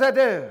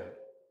residue.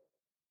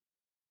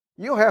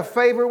 You'll have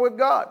favor with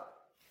God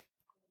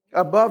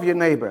above your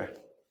neighbor.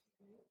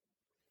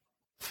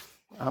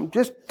 I'm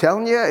just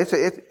telling you,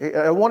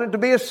 I want it to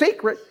be a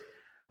secret.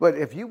 But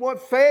if you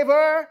want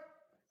favor,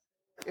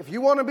 if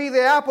you want to be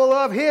the apple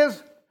of His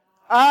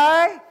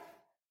eye,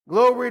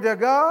 glory to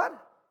God.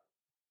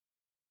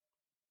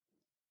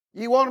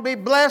 You want to be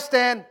blessed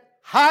and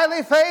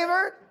highly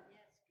favored?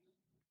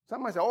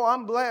 Somebody say, oh,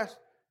 I'm blessed.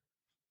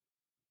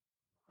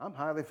 I'm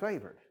highly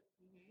favored.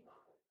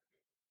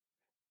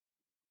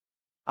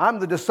 I'm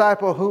the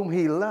disciple whom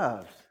He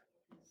loves.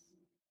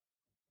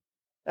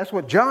 That's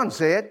what John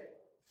said.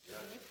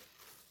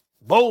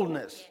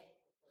 Boldness.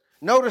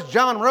 Notice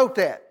John wrote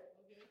that.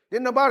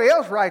 Didn't nobody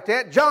else write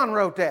that? John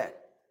wrote that.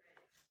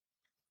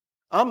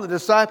 I'm the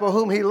disciple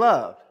whom He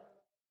loved.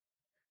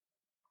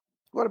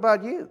 What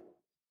about you?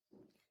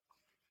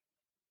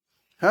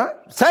 Huh?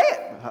 Say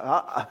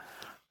it.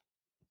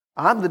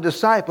 I'm the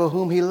disciple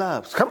whom He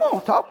loves. Come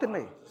on, talk to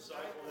me.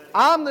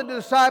 I'm the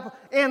disciple.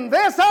 In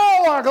this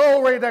hour,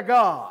 glory to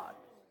God.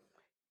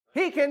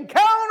 He can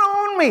count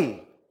on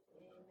me.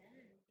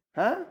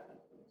 Huh?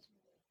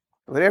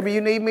 Whatever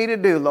you need me to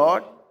do,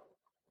 Lord.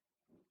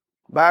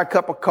 Buy a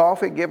cup of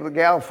coffee, give the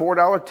gal a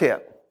 $4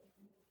 tip.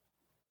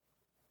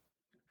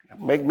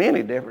 Don't make me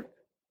any difference.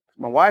 It's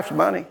my wife's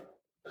money.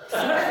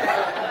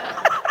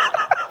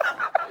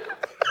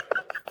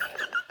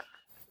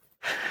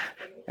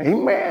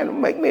 Amen.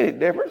 Don't make me any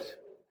difference.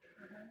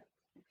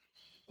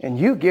 And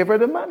you give her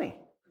the money.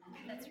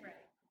 That's right.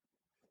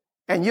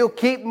 And you'll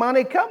keep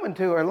money coming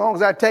to her as long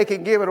as I take it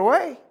and give it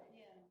away.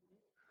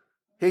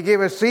 Yeah. He gave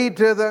a seed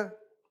to the...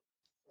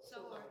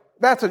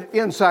 That's an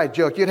inside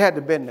joke. You'd had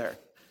to have been there.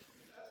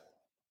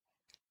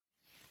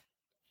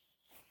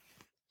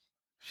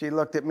 She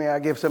looked at me. I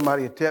give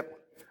somebody a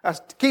tip. I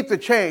keep the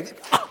change.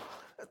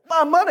 It's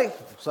my money.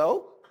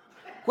 So?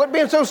 Quit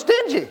being so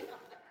stingy.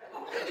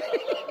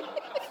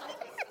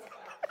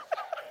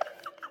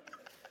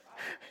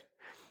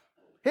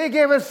 He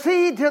gave a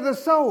seed to the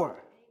sower.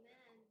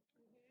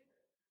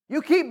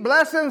 You keep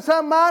blessing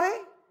somebody,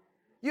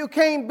 you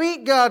can't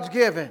beat God's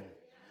giving.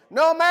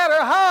 No matter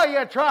how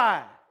you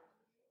try,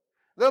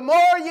 the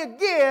more you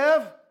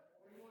give,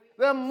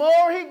 the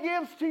more He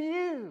gives to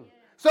you.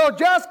 So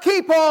just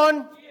keep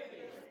on.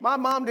 My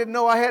mom didn't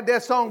know I had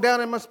that song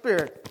down in my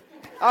spirit.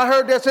 I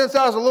heard that since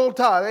I was a little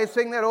child. They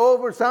sing that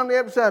over Sunday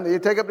after Sunday. You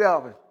take up the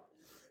office.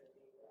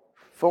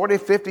 40,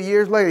 50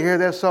 years later, hear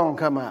that song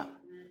come out.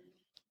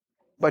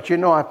 But you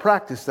know I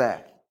practice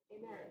that.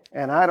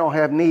 And I don't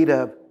have need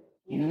of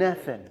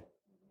nothing.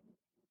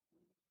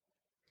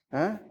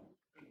 Huh?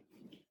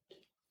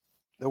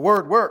 The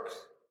Word works.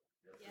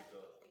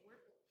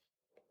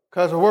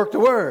 Because I work the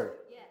Word.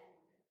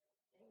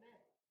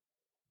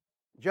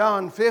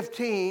 John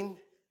 15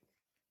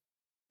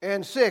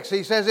 and 6,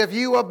 He says, if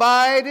you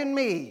abide in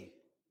me,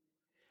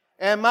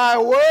 and my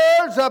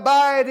words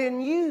abide in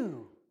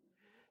you,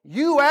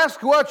 you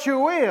ask what you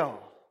will.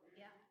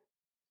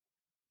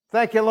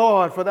 Thank you,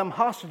 Lord, for them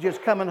hostages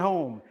coming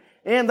home.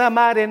 In the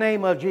mighty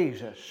name of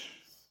Jesus.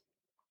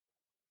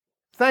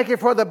 Thank you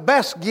for the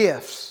best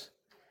gifts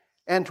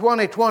in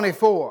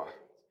 2024.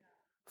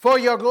 For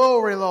your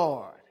glory,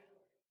 Lord.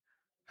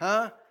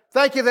 Huh?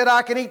 Thank you that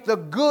I can eat the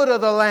good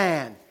of the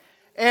land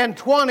in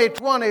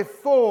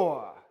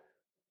 2024.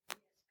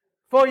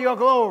 For your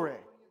glory.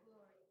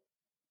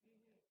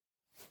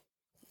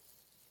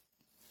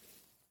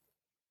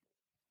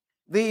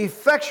 The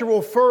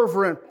effectual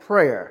fervent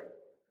prayer.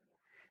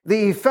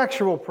 The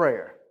effectual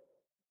prayer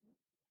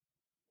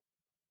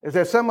is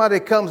that somebody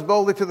comes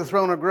boldly to the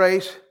throne of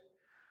grace.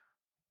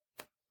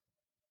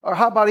 Or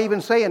how about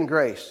even saying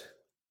grace?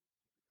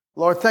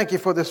 Lord, thank you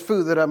for this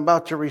food that I'm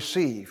about to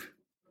receive.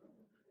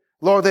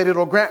 Lord, that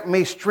it'll grant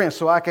me strength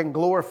so I can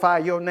glorify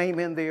your name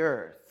in the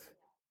earth.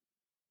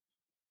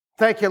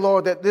 Thank you,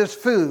 Lord, that this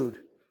food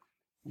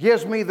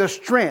gives me the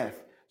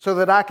strength so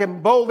that I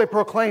can boldly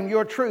proclaim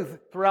your truth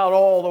throughout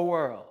all the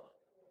world.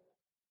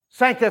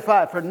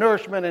 Sanctified for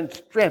nourishment and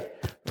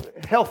strength,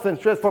 health and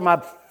strength for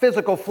my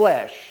physical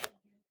flesh.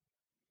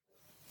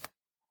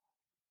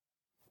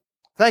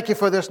 Thank you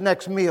for this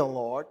next meal,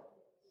 Lord.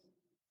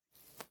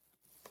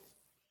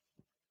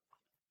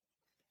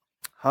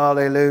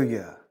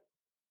 Hallelujah.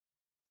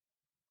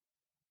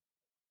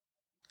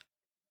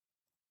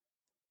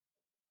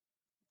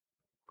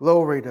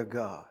 Glory to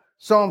God.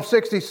 Psalm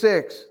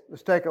 66.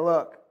 Let's take a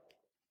look.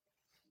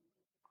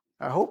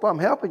 I hope I'm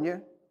helping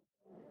you.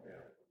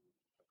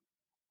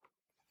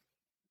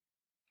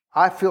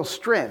 I feel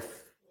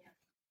strength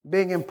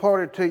being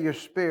imparted to your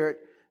spirit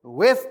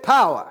with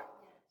power.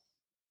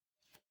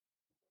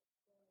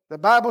 The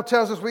Bible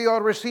tells us we ought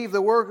to receive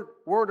the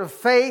word of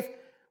faith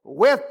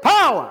with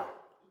power.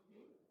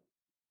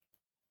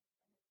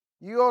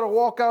 You ought to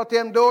walk out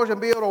them doors and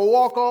be able to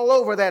walk all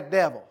over that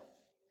devil.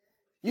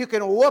 You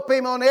can whoop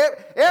him on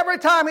it. Every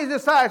time he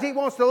decides he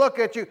wants to look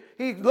at you,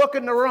 he's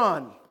looking to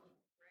run.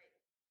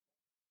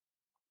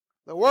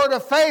 The word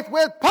of faith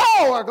with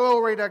power,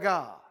 glory to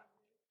God.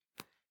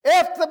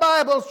 If the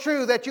Bible's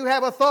true that you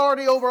have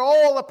authority over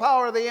all the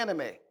power of the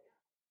enemy.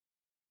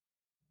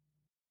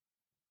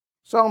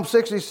 Psalm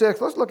 66,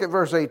 let's look at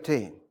verse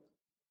 18.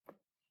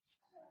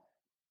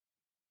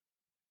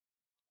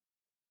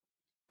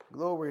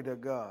 Glory to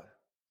God.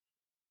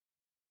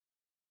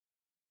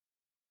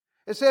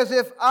 It says,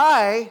 if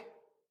I,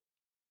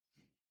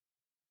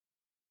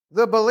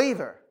 the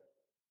believer,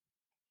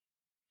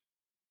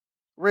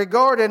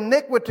 regard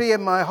iniquity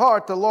in my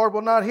heart, the Lord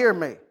will not hear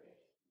me.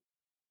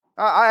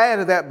 I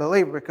added that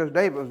believer because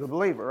David was a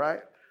believer, right?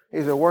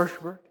 He's a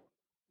worshiper.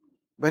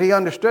 But he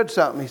understood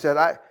something. He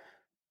said,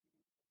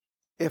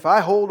 if I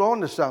hold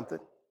on to something,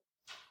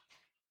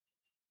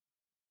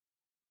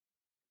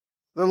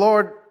 the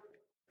Lord,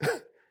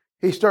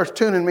 He starts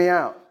tuning me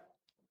out.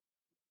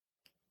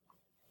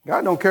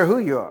 God don't care who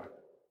you are.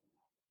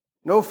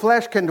 No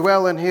flesh can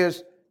dwell in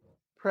His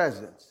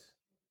presence.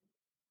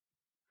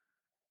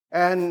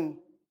 And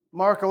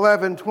Mark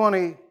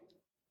 11:25,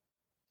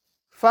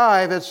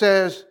 it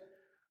says,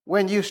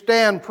 when you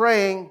stand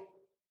praying,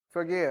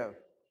 forgive.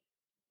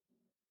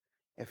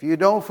 If you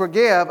don't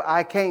forgive,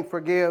 I can't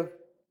forgive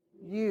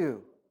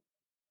you.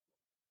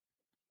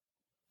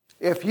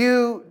 If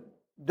you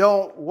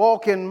don't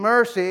walk in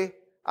mercy,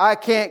 I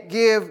can't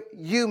give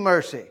you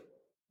mercy.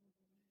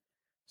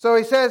 So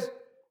he says,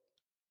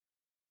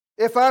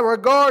 if I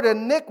regard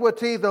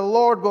iniquity, the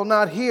Lord will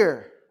not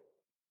hear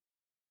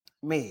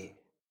me.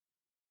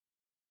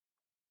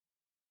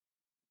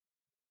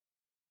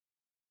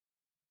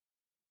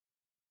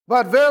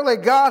 But verily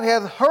God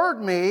hath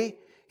heard me,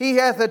 He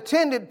hath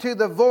attended to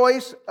the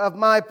voice of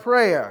my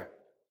prayer.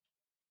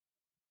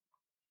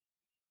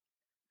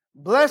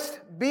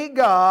 Blessed be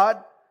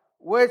God,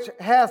 which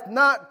hath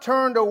not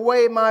turned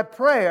away my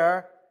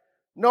prayer,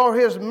 nor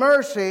His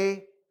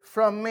mercy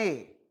from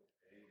me.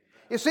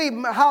 You see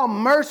how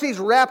mercy's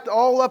wrapped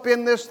all up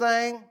in this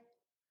thing?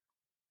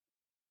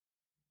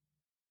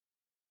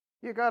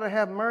 You got to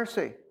have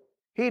mercy.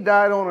 He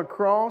died on a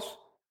cross.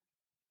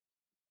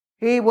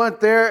 He went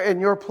there in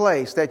your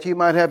place that you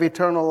might have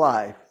eternal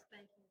life.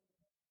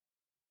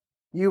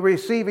 You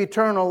receive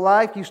eternal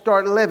life, you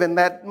start living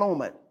that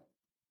moment.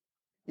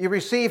 You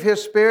receive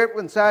His Spirit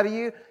inside of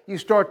you, you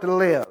start to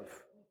live.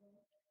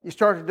 You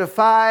start to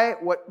defy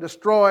what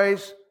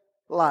destroys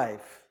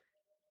life.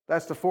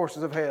 That's the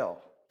forces of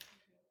hell.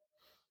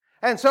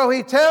 And so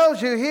He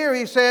tells you here,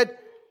 He said,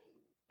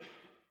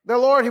 the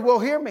Lord, He will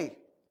hear me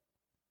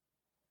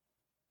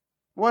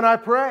when I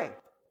pray.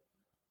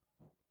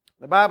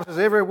 The Bible says,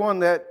 everyone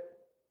that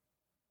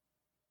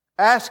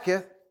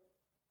asketh,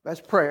 that's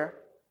prayer,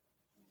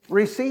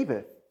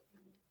 receiveth.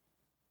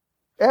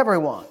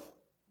 Everyone.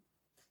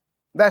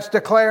 That's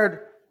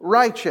declared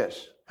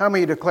righteous. How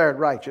many declared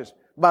righteous?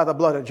 By the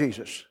blood of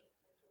Jesus.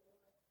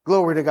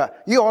 Glory to God.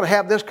 You ought to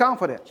have this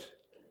confidence.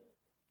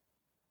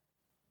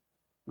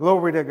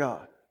 Glory to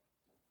God.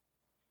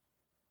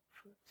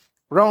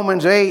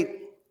 Romans 8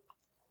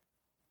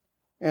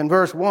 and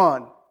verse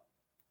 1.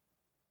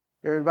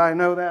 Everybody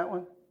know that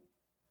one?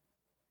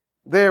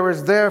 There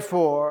is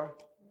therefore,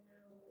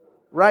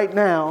 right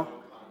now,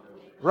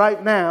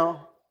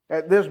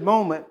 at this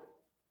moment,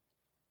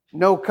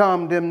 no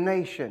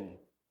condemnation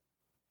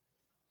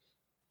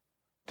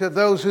to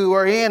those who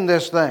are in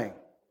this thing.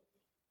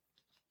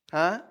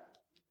 Huh?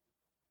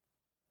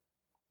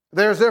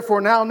 There is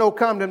therefore now no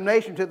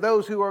condemnation to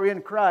those who are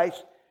in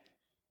Christ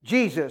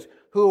Jesus,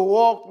 who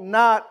walk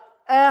not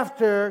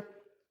after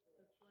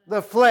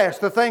the flesh,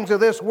 the things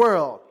of this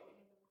world,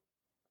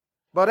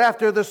 but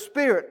after the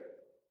Spirit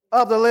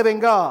of the living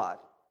God.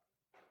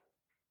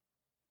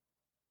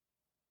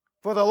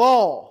 For the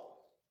law.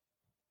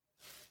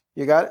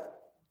 You got it?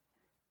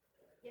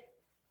 Yes.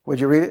 Would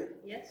you read it?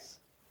 Yes.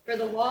 For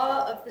the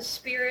law of the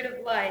Spirit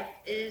of life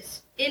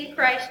is in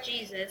Christ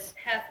Jesus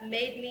hath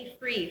made me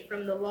free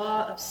from the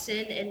law of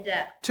sin and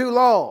death. Two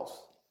laws.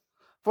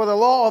 For the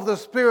law of the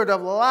Spirit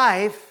of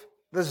life,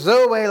 the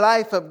Zoe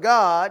life of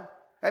God,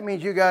 that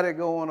means you got it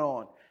going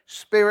on.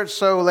 Spirit,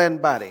 soul,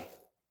 and body.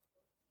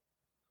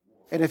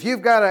 And if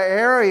you've got an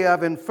area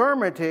of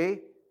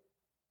infirmity,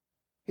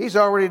 He's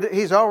already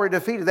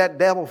defeated that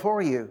devil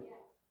for you.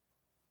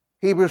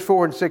 Hebrews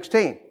 4 and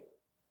 16.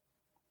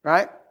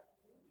 Right?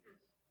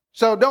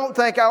 So don't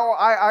think, oh,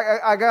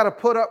 I got to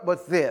put up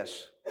with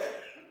this.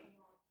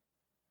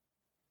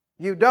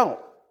 You don't.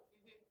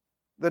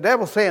 The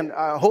devil's saying,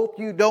 I hope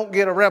you don't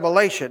get a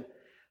revelation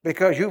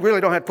because you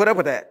really don't have to put up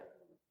with that.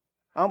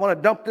 I'm going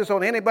to dump this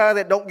on anybody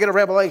that don't get a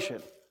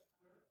revelation.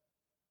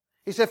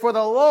 He said, for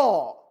the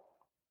law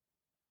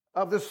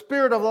of the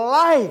Spirit of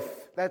life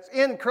that's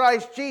in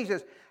Christ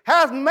Jesus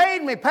hath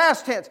made me,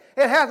 past tense,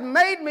 it hath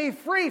made me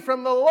free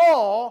from the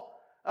law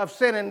of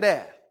sin and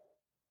death.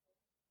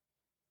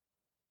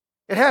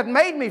 It hath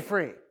made me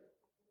free.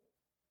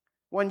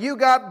 When you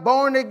got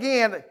born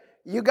again,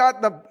 you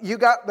got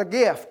the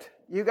gift.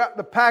 You got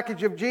the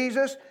package of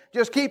Jesus.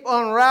 Just keep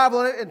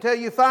unraveling it until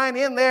you find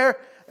in there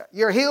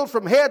you're healed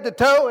from head to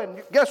toe,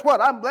 and guess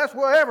what? I'm blessed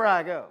wherever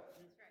I go.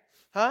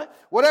 Huh?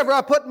 Whatever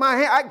I put in my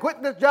hand, I can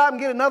quit this job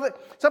and get another.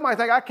 Somebody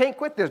think I can't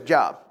quit this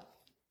job.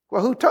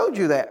 Well, who told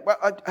you that? Well,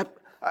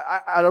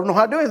 I don't know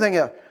how to do anything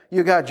else.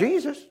 You got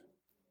Jesus.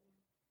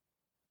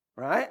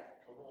 Right?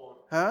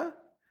 Huh?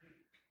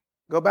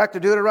 Go back to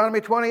Deuteronomy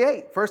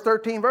 28, first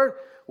 13 verse.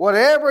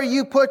 Whatever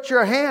you put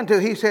your hand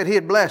to, He said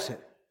He'd bless it.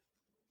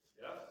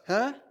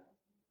 Huh?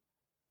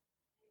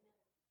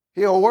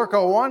 He'll work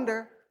a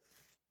wonder.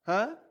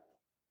 Huh?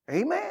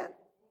 Amen.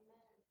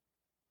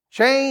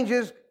 Change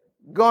is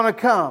going to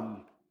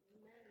come.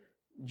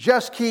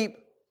 Just keep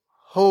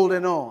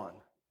holding on.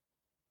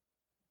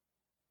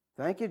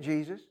 Thank you,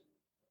 Jesus.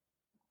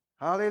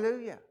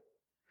 Hallelujah.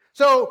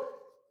 So,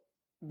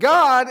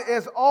 God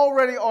has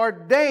already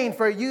ordained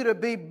for you to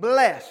be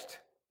blessed.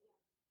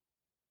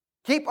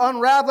 Keep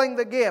unraveling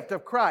the gift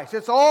of Christ.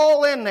 It's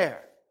all in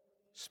there.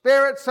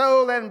 Spirit,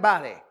 soul, and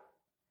body.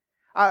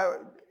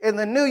 In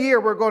the new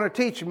year, we're going to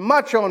teach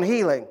much on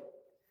healing.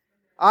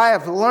 I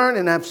have learned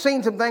and I've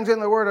seen some things in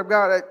the Word of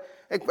God.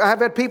 I've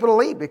had people to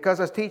leave because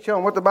I teach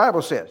on what the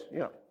Bible says,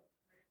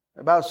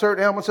 about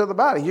certain elements of the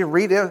body. You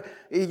read it,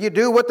 you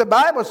do what the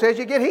Bible says,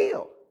 you get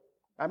healed.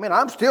 I mean,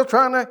 I'm still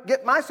trying to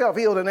get myself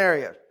healed in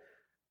areas.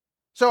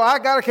 So I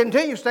got to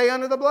continue to stay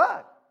under the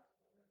blood.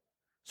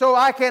 So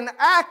I can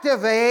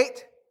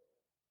activate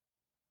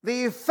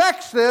the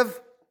effective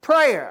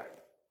prayer.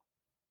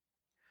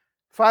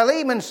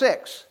 Philemon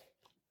 6,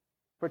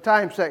 for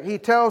time's sake, he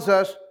tells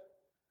us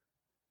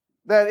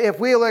that if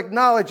we'll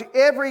acknowledge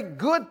every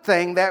good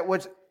thing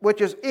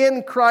which is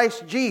in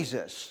Christ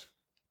Jesus,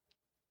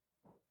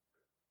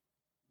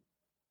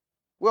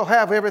 we'll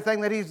have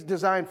everything that He's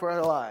designed for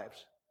our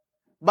lives.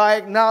 By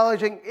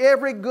acknowledging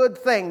every good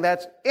thing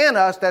that's in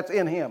us, that's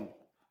in Him.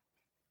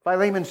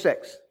 Philemon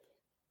 6.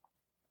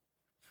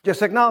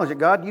 Just acknowledge it.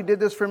 God, you did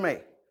this for me.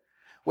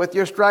 With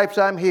your stripes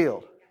I'm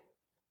healed.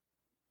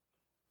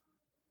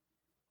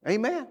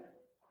 Amen. Amen.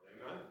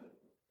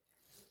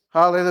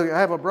 Hallelujah. I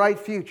have a bright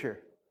future.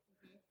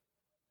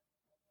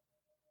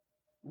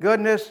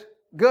 Goodness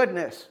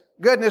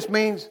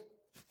means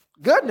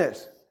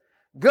goodness.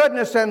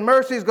 Goodness and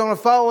mercy is going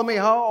to follow me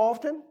how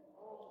often?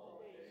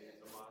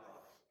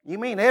 You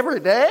mean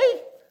every day?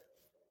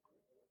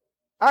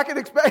 I can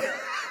expect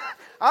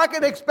I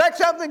can expect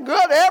something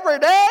good every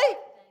day?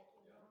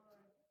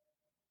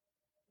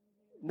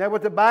 Isn't that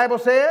what the Bible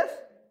says?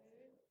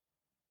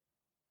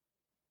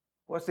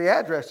 What's the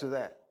address to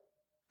that?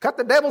 Cut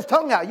the devil's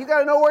tongue out. You got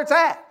to know where it's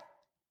at.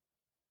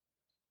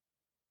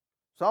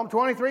 Psalm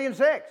 23 and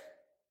 6.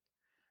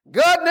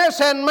 Goodness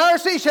and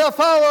mercy shall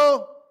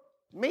follow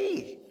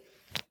me.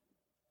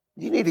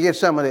 You need to get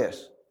some of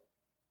this.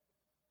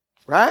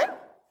 Right?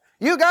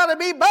 You got to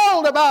be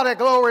bold about it,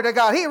 glory to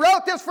God. He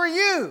wrote this for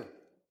you.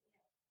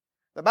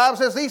 The Bible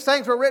says these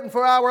things were written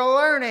for our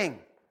learning,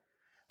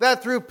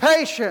 that through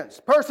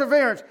patience,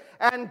 perseverance,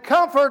 and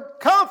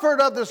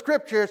comfort of the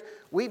Scriptures,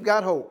 we've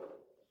got hope.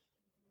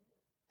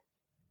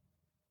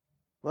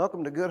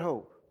 Welcome to Good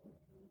Hope.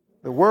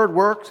 The Word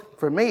works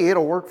for me,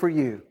 it'll work for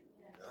you.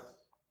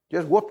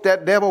 Just whoop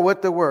that devil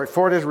with the Word,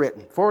 for it is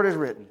written, for it is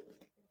written.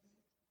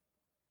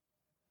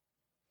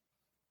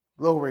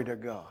 Glory to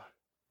God.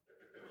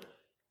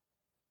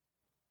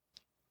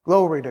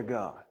 Glory to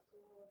God.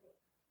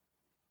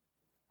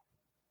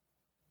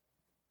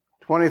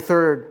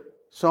 23rd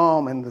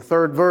Psalm in the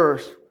 3rd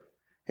verse,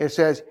 it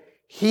says,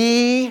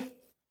 He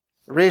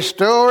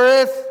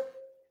restoreth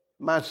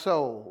my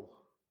soul.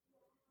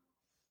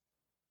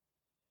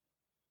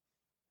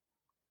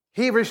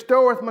 He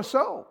restoreth my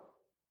soul.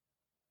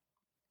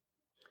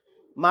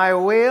 My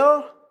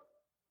will,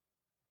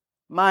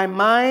 my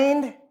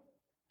mind,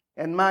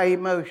 and my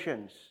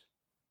emotions.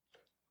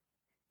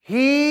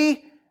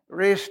 He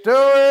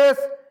restoreth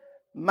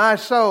my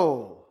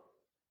soul.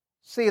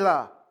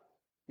 Selah.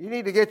 You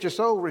need to get your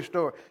soul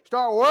restored.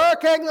 Start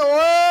working the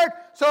Word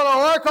so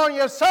it'll work on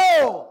your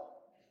soul.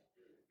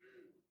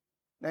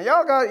 Now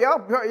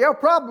y'all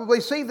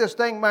probably see this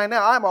thing by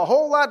now. I'm a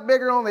whole lot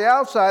bigger on the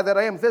outside than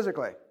I am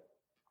physically.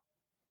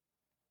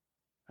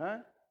 Huh?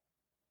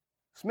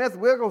 Smith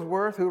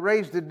Wigglesworth, who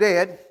raised the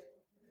dead,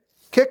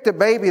 kicked a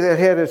baby that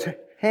had his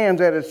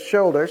hands at his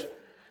shoulders,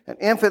 an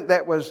infant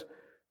that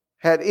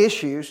had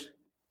issues.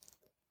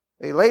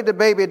 He laid the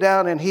baby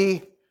down and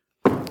he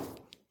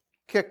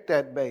kicked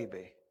that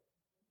baby.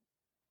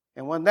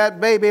 And when that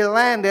baby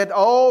landed,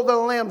 all the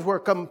limbs were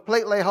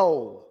completely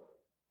whole.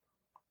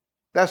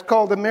 That's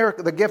called the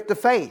miracle, the gift of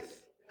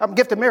faith.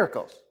 Gift of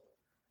miracles.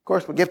 Of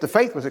course, the gift of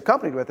faith was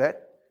accompanied with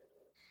that.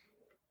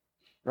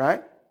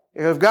 Right?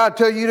 If God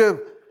tell you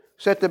to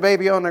set the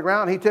baby on the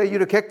ground, He tell you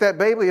to kick that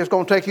baby, it's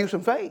going to take you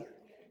some faith.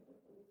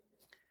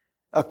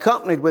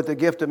 Accompanied with the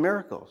gift of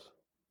miracles.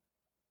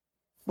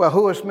 Well,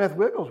 who is Smith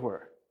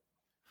Wigglesworth?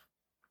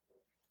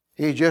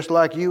 He's just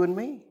like you and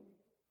me.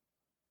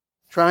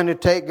 Trying to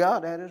take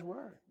God at His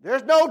word.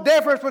 There's no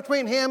difference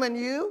between him and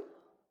you.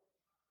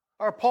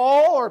 Or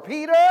Paul or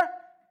Peter.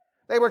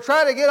 They were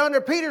trying to get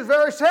under Peter's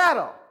very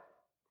saddle.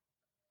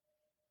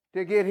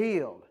 To get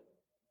healed.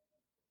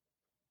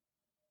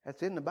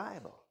 That's in the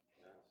Bible.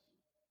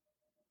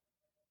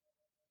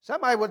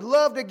 Somebody would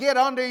love to get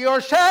under your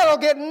shadow,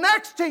 get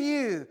next to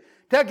you,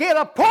 to get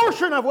a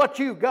portion of what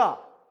you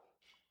got.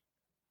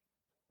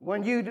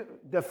 When you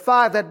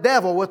defy the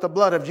devil with the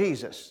blood of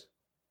Jesus.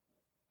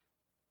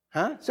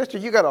 Huh? Sister,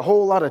 you got a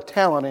whole lot of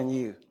talent in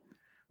you.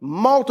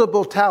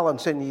 Multiple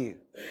talents in you.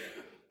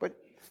 But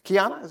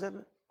Kiana, is that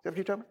what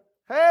you're talking about?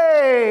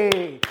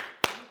 Hey!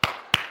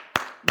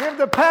 Give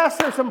the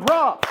pastor some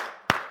props.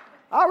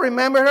 I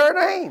remember her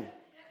name.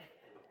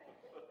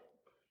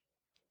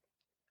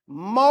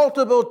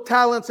 Multiple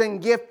talents and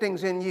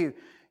giftings in you.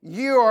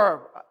 You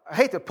are, I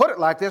hate to put it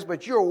like this,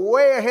 but you're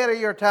way ahead of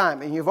your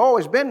time. And you've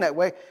always been that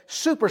way.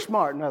 Super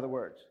smart, in other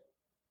words.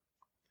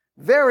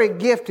 Very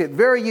gifted,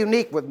 very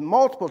unique with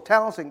multiple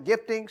talents and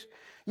giftings.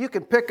 You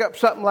can pick up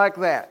something like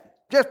that.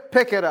 Just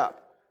pick it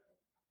up.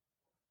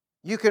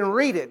 You can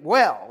read it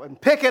well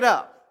and pick it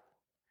up.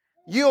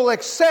 You'll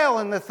excel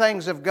in the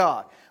things of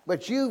God.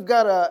 But you've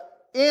got an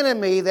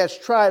enemy that's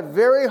tried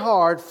very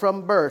hard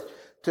from birth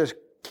to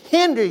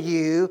hinder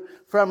you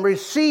from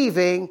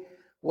receiving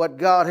what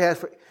God has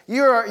for you.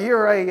 You're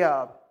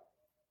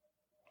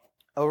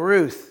a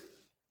Ruth.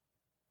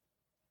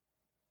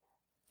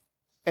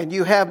 And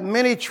you have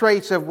many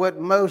traits of what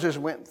Moses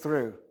went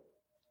through.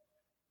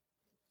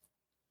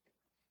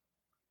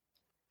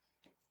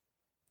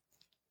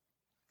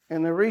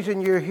 And the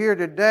reason you're here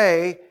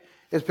today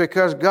is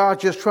because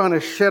God's just trying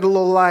to shed a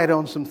little light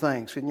on some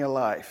things in your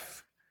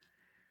life.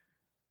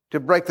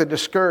 To break the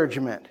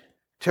discouragement.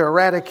 To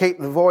eradicate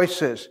the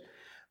voices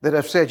that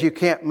have said you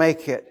can't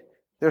make it.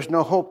 There's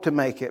no hope to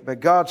make it. But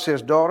God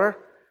says, daughter,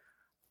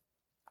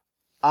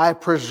 I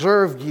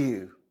preserved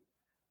you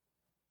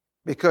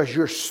because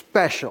you're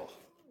special.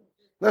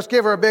 Let's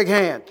give her a big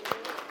hand.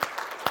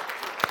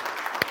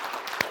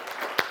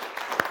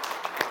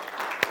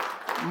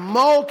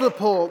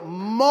 Multiple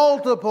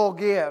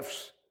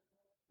gifts.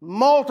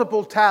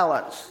 Multiple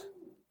talents.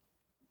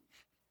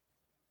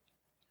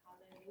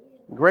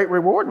 Great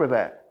reward with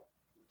that.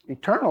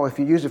 Eternal if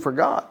you use it for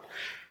God.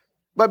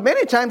 But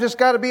many times it's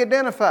got to be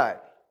identified.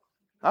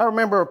 I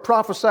remember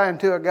prophesying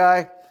to a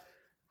guy.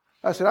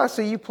 I said, I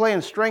see you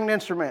playing stringed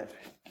instruments.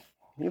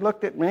 He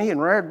looked at me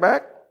and reared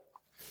back.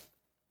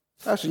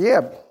 I said,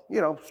 yeah,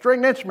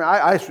 stringed instrument.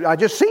 I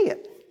just see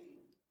it.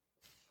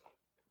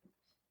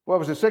 what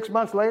was it, 6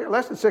 months later?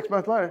 Less than 6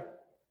 months later,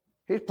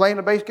 he's playing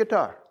the bass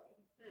guitar.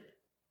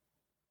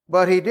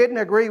 But he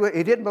didn't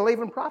believe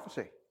in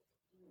prophecy.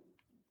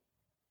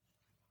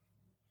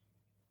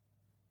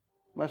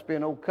 Must be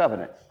an old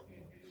covenant,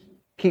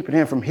 keeping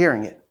him from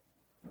hearing it.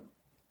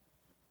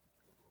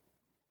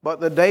 But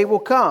the day will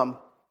come,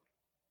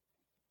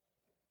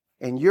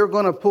 and you're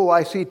going to pull,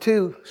 I see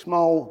two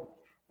small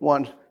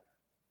ones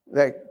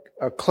that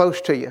are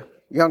close to you,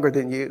 younger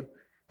than you,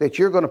 that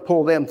you're going to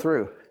pull them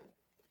through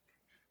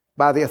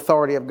by the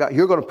authority of God.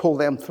 You're going to pull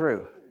them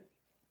through.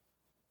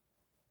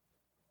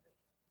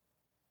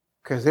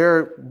 Because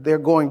they're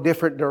going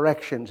different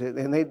directions,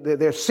 and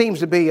there seems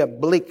to be a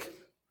bleak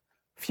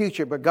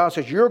future, but God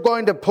says, you're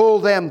going to pull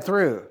them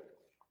through.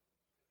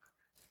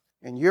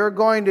 And you're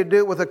going to do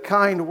it with a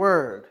kind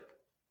word.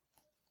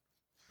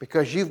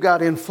 Because you've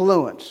got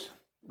influence.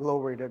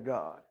 Glory to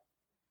God.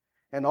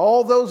 And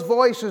all those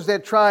voices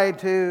that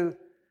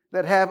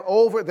that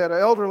are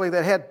elderly,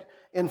 that had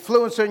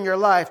influence in your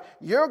life,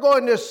 you're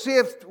going to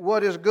sift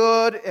what is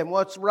good and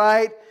what's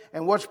right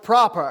and what's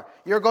proper.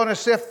 You're going to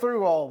sift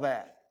through all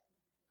that.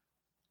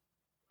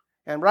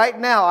 And right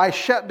now, I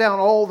shut down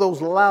all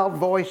those loud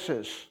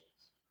voices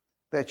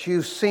that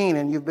you've seen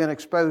and you've been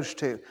exposed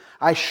to.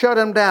 I shut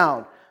them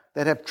down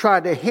that have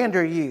tried to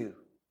hinder you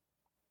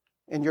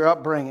in your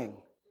upbringing.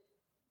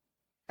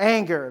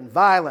 Anger and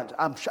violence.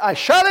 I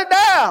shut it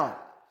down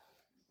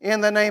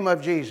in the name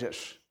of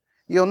Jesus.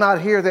 You'll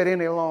not hear that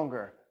any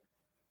longer.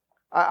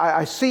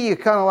 I see you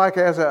kind of like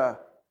as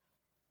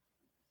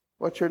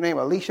what's your name,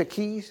 Alicia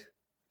Keys?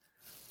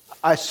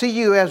 I see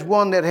you as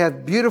one that has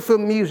beautiful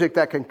music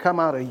that can come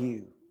out of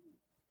you.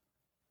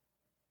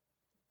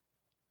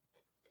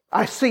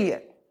 I see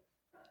it.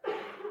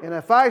 And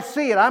if I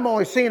see it, I'm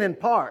only seeing in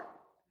part.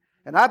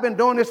 And I've been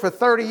doing this for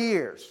 30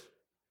 years.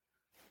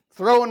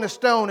 Throwing the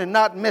stone and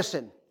not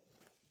missing.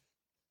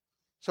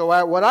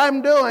 So what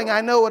I'm doing,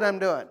 I know what I'm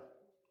doing.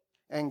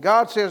 And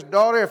God says,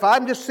 daughter, if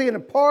I'm just seeing a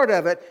part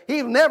of it,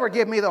 He'll never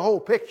give me the whole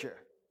picture.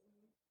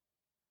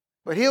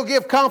 But He'll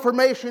give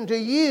confirmation to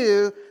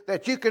you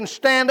that you can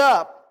stand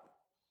up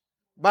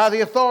by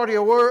the authority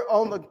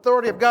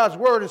of God's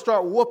Word and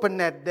start whooping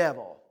that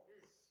devil.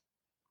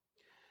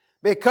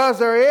 Because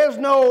there is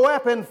no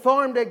weapon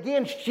formed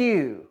against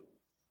you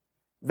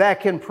that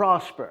can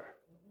prosper.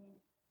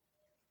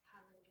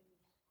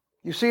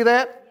 You see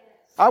that?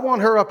 I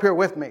want her up here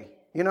with me.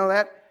 You know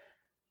that?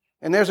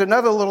 And there's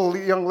another little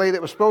young lady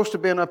that was supposed to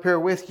have been up here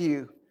with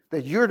you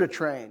that you're to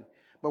train.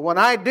 But when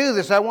I do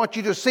this, I want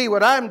you to see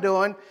what I'm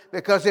doing,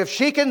 because if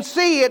she can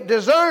see it,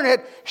 discern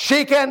it,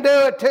 she can do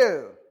it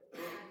too.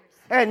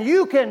 And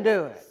you can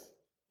do it.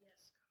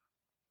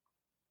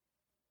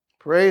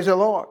 Praise the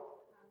Lord.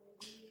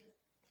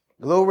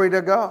 Glory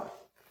to God.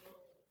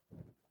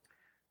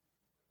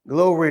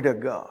 Glory to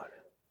God.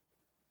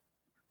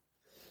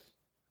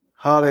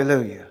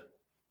 Hallelujah.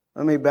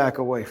 Let me back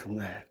away from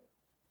that.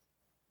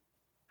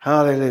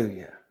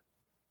 Hallelujah.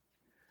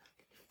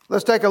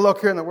 Let's take a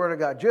look here in the Word of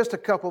God. Just a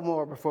couple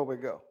more before we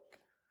go.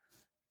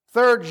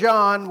 3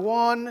 John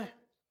 1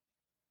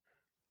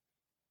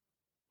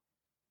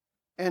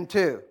 and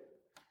 2.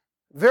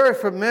 Very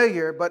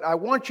familiar, but I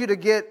want you to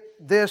get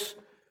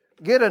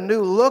a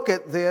new look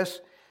at this.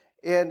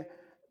 And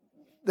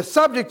the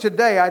subject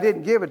today, I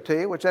didn't give it to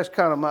you, which that's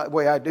kind of my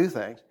way I do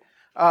things.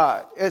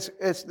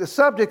 It's the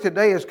subject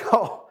today is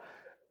called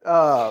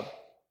a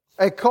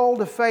call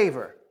to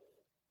favor.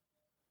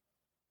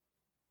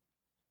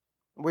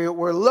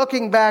 We're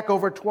looking back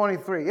over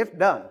 23. It's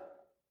done.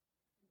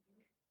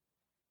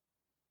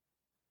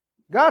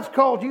 God's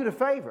called you to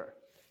favor.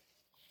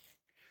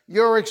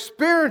 Your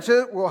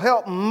experiences will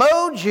help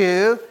mold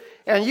you,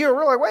 and you're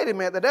really, wait a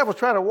minute, the devil's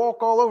trying to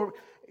walk all over.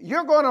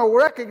 You're going to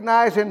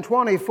recognize in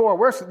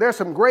 24, there's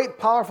some great,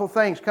 powerful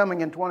things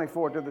coming in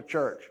 24 to the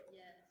church.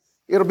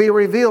 It'll be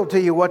revealed to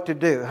you what to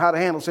do, how to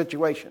handle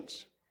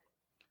situations.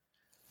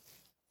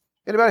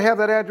 Anybody have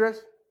that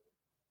address?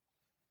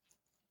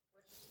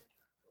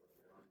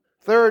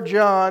 3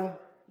 John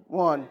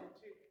 1.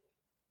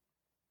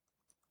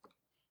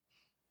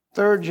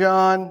 3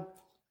 John.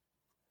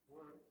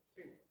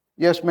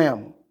 Yes,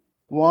 ma'am.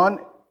 1.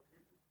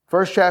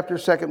 First chapter,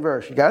 second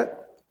verse. You got it?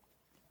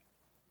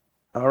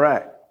 All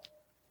right.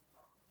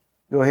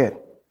 Go ahead.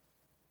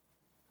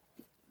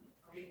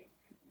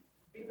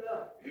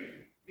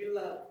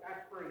 Beloved, I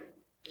pray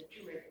that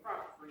you may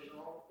prosper in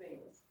all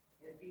things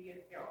and be in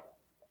health,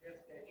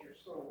 just as your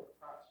soul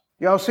prospers.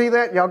 Y'all see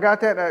that? Y'all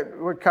got that?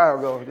 Where'd Kyle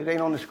go? It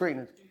ain't on the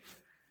screen.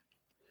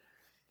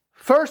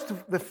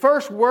 The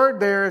first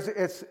word there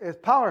is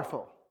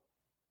powerful.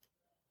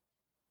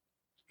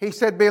 He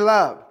said,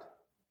 beloved.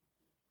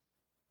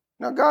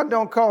 Now, God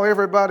don't call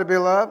everybody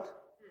beloved.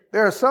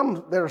 There are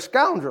some that are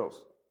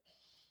scoundrels.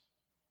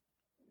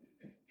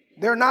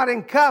 They're not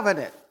in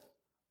covenant.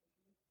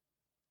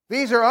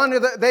 These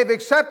are they've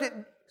accepted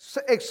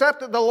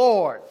the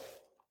Lord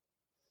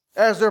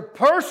as their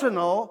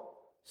personal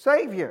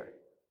Savior.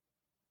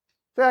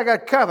 Say, I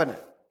got covenant.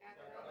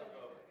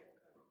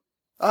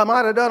 I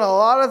might have done a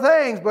lot of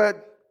things,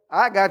 but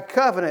I got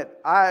covenant.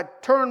 I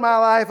turned my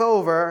life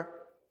over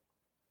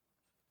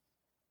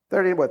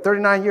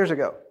 39 years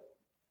ago.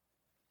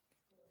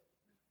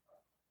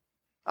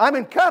 I'm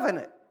in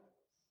covenant.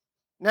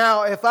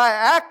 Now, if I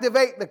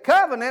activate the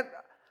covenant,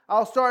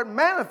 I'll start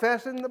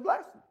manifesting the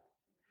blessing.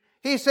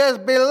 He says,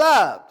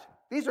 beloved.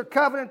 These are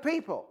covenant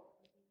people.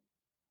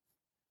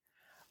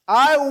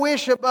 I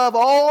wish above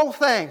all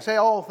things, say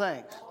all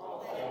things,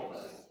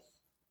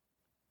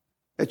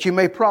 that you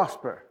may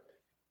prosper.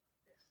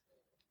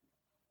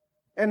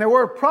 And the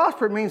word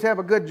prosper means have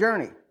a good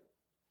journey.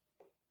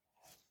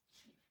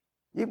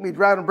 You can be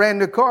driving a brand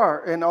new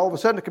car and all of a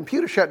sudden the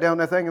computer shut down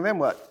that thing, and then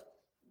what?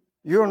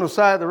 You're on the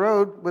side of the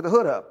road with the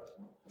hood up.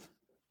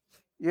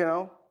 You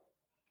know,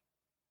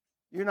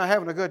 you're not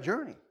having a good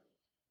journey.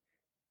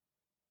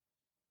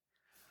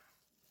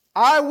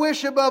 I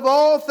wish above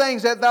all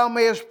things that thou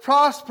mayest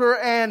prosper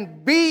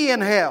and be in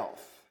health,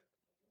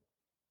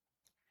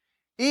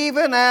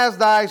 even as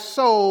thy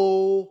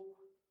soul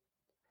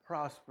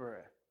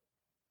prospereth.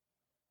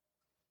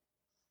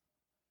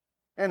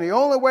 And the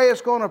only way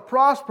it's going to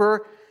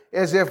prosper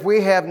is if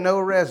we have no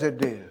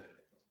residue.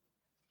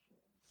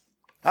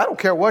 I don't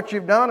care what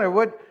you've done or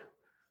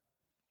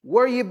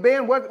where you've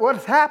been,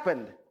 what's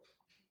happened.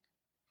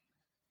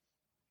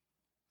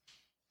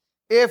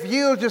 If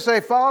you just say,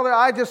 Father,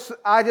 I just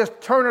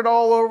turn it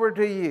all over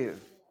to you.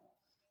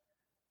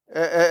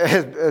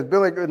 As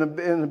Billy,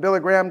 in the Billy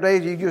Graham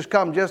days, you just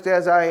come just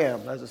as I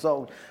am. That's a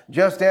song.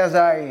 Just as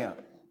I am.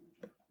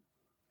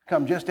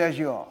 Come just as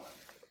you are.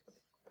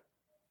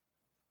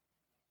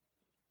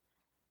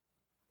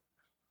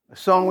 The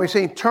song we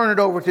sing, turn it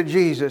over to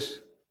Jesus,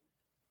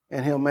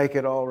 and He'll make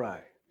it all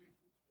right.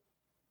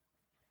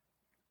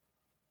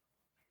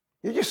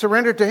 You just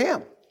surrender to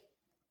Him.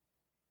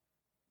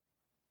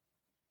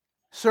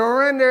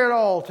 Surrender it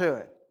all to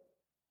it.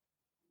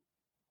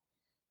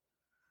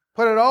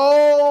 Put it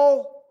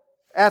all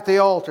at the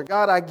altar.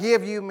 God, I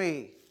give you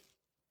me.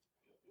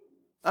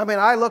 I mean,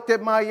 I looked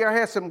at my year, I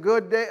had some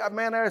good days.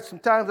 Man, there were some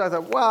times I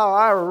thought, wow,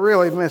 I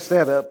really messed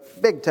that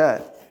up big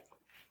time.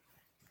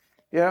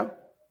 You know?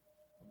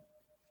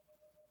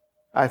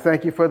 I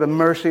thank you for the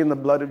mercy and the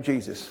blood of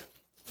Jesus.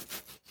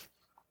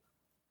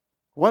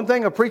 One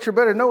thing a preacher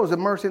better know is the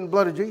mercy and the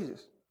blood of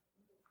Jesus.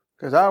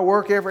 Because I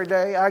work every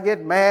day. I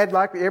get mad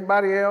like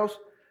everybody else.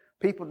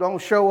 People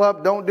don't show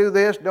up, don't do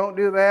this, don't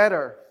do that,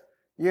 or,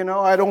 you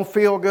know, I don't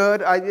feel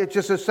good. It's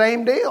just the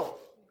same deal.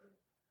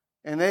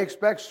 And they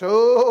expect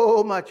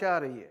so much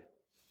out of you.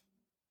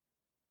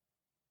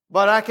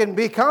 But I can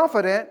be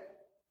confident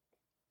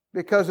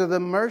because of the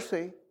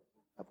mercy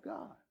of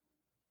God.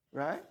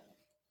 Right?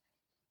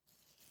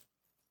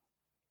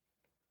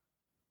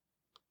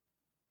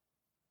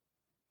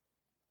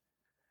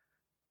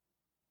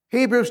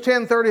 Hebrews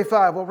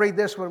 10:35. We'll read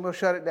this one and we'll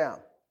shut it down.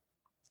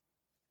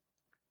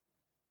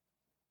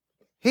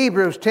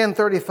 Hebrews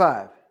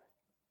 10:35.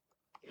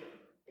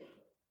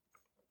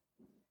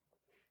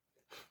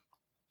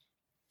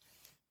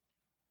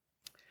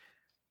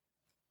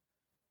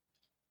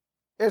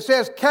 It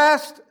says,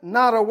 cast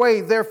not away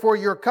therefore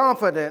your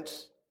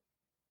confidence,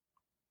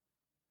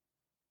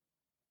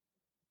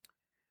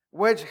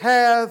 which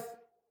hath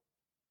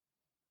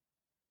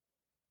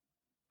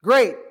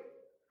great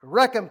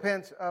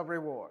recompense of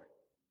reward.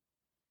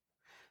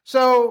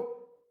 So,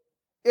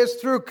 it's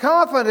through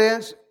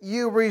confidence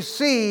you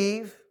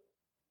receive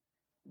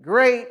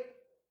great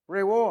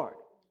reward.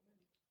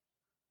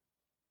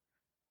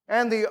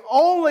 And the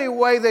only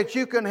way that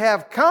you can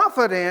have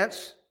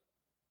confidence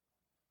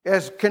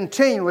is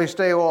continually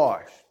stay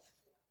washed.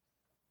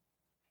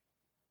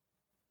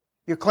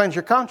 You cleanse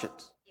your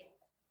conscience.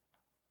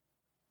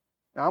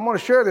 Now, I'm going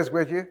to share this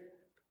with you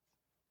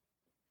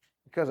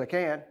because I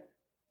can.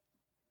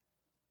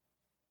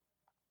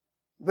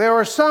 There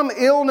are some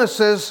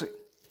illnesses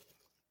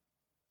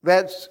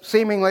that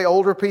seemingly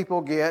older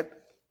people get.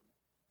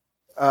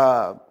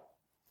 What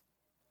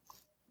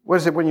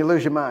is it when you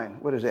lose your mind?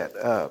 What is that?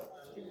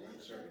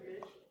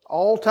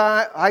 All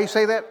time. How you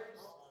say that?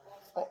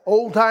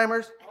 Old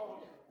timers?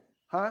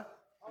 Huh?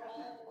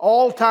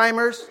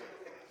 Alzheimer's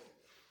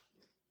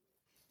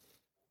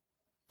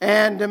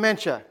and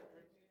dementia.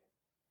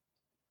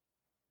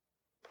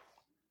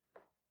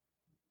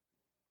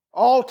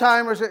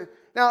 Alzheimer's.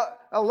 Now,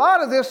 a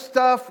lot of this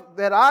stuff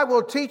that I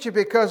will teach you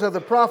because of the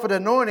prophet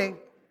anointing,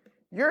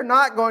 you're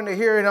not going to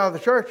hear in other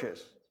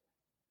churches.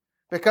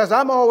 Because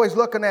I'm always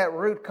looking at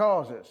root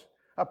causes.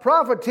 A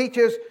prophet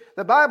teaches,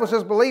 the Bible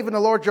says, believe in the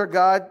Lord your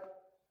God,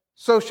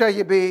 so shall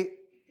you be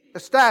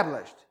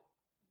established.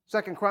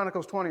 2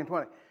 Chronicles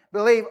 20:20.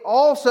 Believe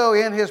also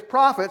in his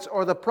prophets,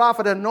 or the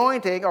prophet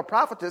anointing, or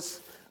prophetess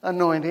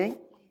anointing,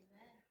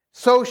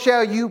 so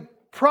shall you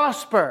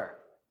prosper.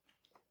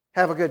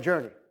 Have a good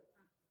journey.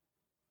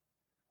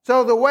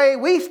 So the way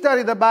we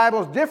study the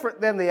Bible is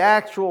different than the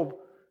actual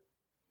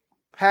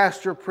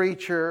pastor,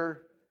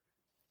 preacher,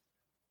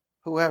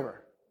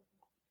 whoever.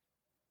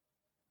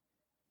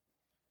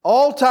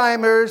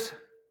 Alzheimer's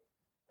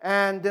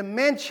and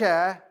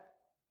dementia,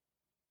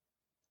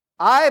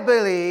 I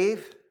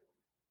believe,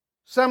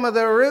 some of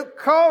the root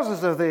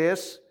causes of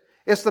this,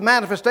 it's the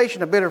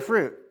manifestation of bitter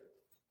fruit.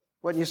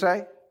 Wouldn't you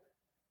say?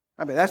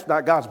 I mean, that's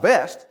not God's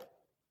best,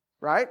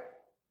 right?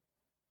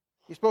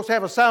 You're supposed to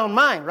have a sound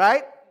mind,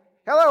 right?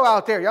 Hello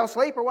out there. Y'all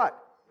sleep or what?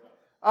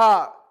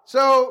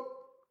 So,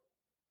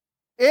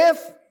 and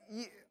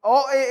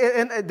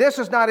this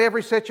is not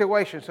every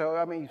situation. So,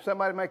 I mean,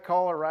 somebody may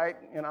call her, right?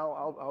 And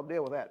I'll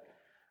deal with that.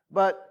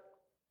 But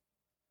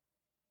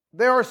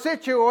there are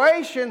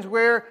situations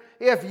where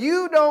if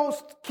you don't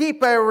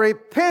keep a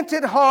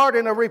repentant heart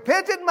and a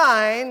repentant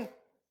mind,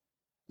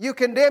 you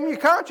condemn your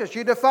conscience.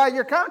 You defy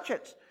your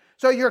conscience.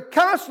 So you're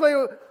constantly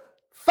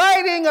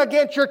fighting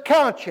against your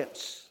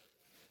conscience.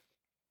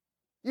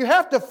 You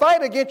have to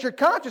fight against your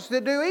conscience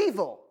to do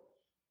evil.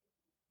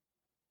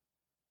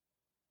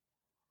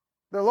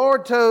 The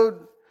Lord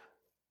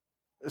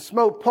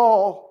smote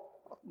Paul,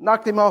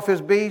 knocked him off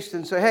his beast,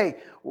 and said, hey,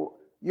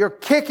 you're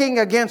kicking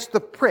against the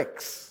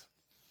pricks.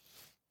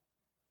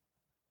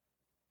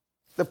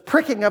 The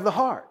pricking of the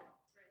heart.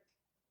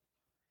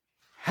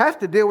 Have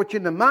to deal with you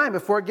in the mind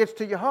before it gets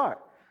to your heart.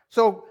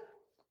 So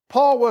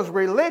Paul was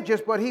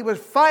religious, but he was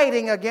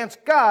fighting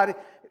against God.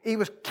 He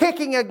was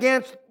kicking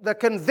against the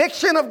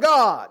conviction of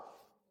God.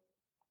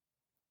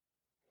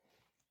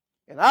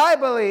 And I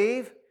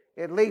believe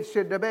it leads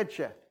to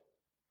dementia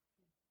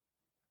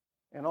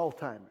and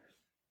Alzheimer's.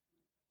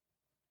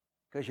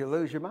 Because you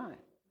lose your mind.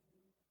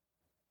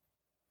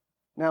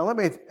 Now let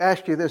me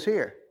ask you this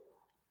here.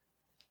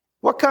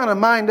 What kind of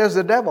mind does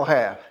the devil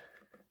have?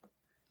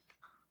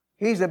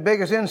 He's the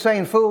biggest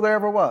insane fool there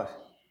ever was.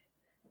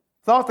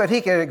 Thought that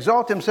he could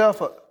exalt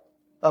himself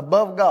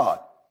above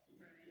God.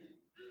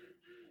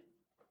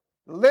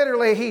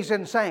 Literally, he's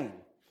insane.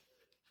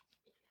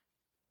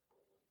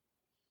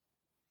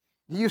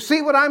 Do you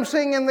see what I'm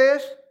seeing in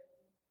this?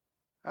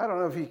 I don't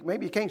know if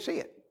maybe you can't see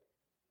it.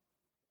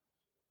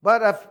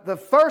 But the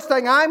first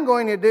thing I'm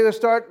going to do is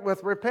start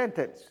with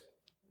repentance.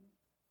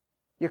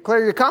 You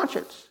clear your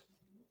conscience.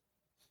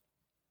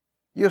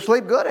 You'll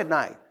sleep good at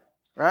night,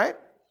 right?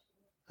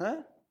 Huh?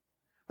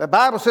 The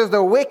Bible says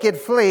the wicked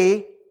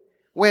flee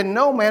when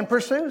no man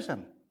pursues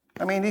them.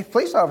 I mean, these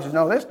police officers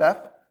know this stuff.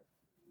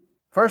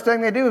 First thing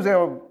they do is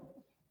they'll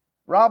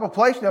rob a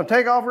place and they'll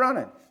take off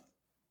running.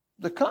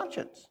 The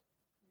conscience.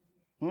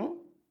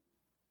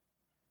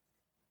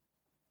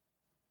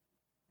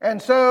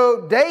 And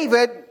so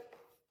David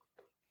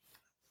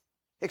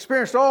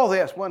experienced all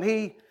this when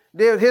he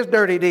did his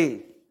dirty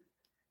deed.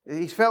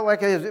 He felt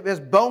like his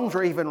bones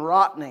were even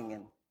rotting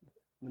and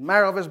the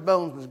marrow of his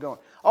bones was going.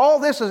 All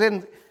this is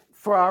in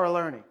for our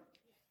learning.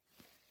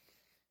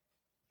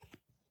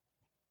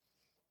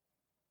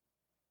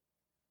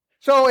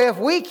 So if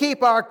we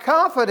keep our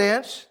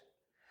confidence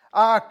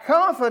as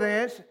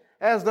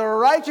the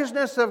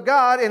righteousness of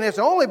God, and it's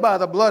only by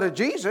the blood of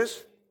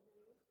Jesus,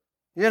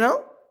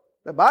 the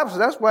Bible says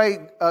that's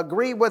why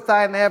agree with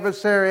thine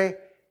adversary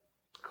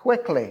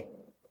quickly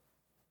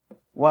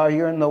while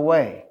you're in the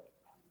way,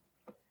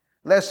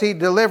 lest he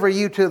deliver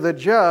you to the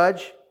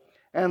judge,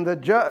 and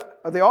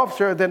the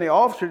officer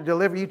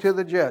deliver you to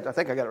the judge. I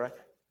think I got it right.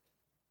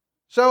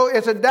 So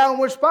it's a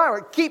downward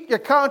spiral. Keep your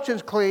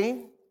conscience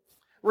clean.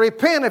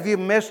 Repent if you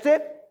missed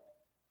it.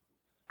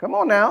 Come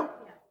on now.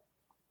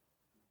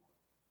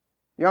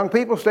 Young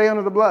people, stay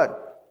under the blood.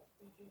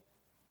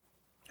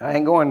 I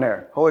ain't going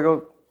there. Holy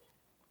Ghost,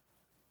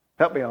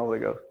 help me, Holy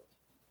Ghost.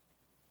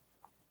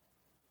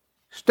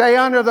 Stay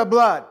under the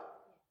blood.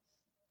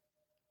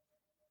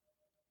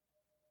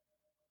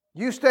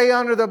 You stay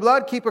under the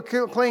blood, keep a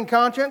clean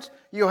conscience,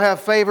 you'll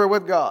have favor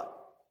with God.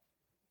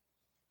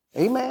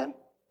 Amen.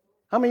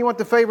 How many want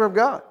the favor of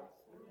God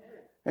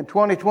in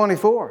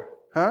 2024?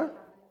 Huh?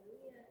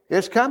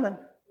 It's coming.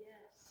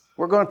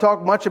 We're going to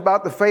talk much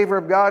about the favor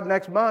of God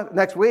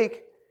next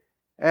week,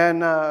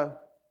 and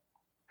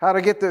how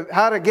to get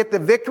the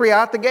victory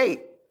out the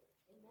gate.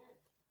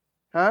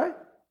 Huh?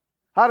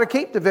 How to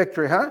keep the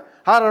victory, huh?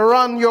 How to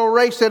run your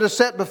race that is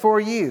set before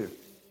you.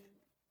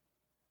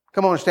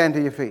 Come on, stand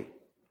to your feet.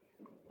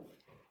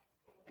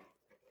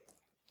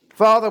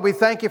 Father, we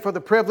thank you for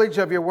the privilege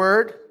of your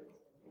word.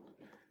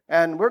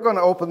 And we're going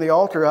to open the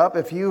altar up.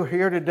 If you're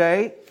here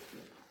today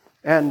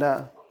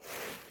and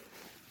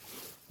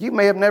you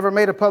may have never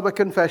made a public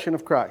confession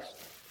of Christ.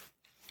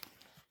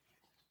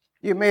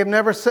 You may have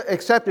never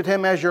accepted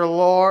Him as your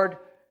Lord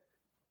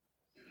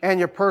and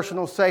your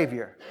personal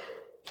Savior.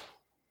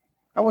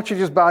 I want you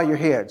to just bow your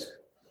heads.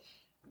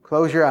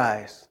 Close your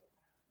eyes.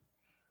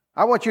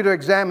 I want you to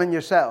examine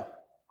yourself.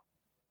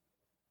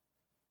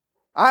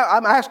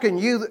 I'm asking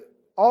you,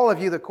 all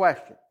of you, the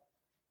question.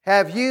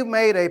 Have you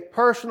made a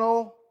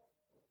personal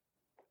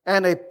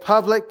and a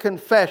public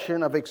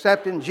confession of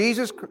accepting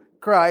Jesus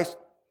Christ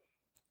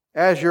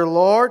as your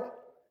Lord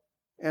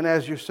and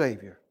as your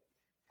Savior?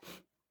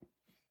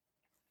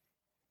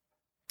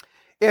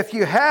 If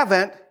you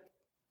haven't,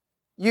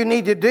 you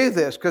need to do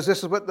this because this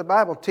is what the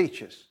Bible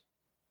teaches.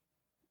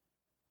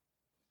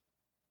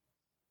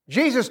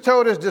 Jesus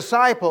told His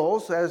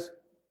disciples as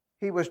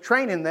He was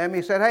training them,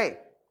 He said, hey,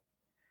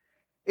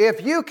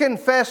 if you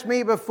confess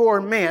me before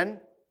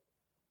men,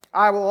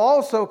 I will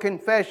also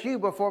confess you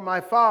before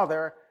my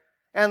Father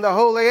and the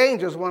holy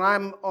angels when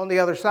I'm on the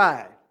other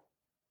side.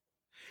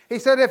 He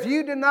said, if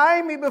you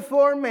deny me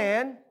before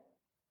men,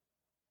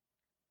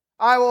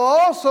 I will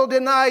also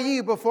deny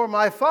you before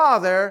my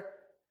Father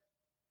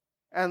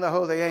and the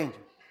holy angels.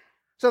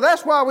 So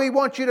that's why we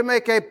want you to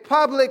make a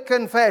public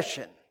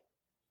confession.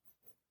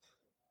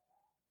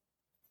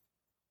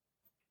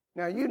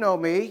 Now, you know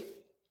me.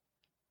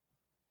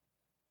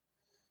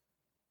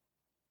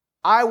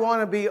 I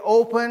want to be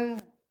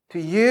open to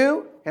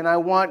you, and I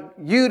want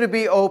you to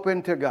be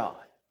open to God.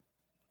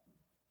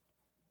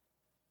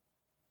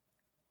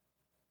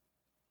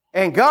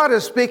 And God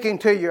is speaking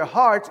to your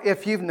hearts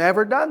if you've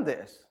never done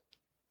this.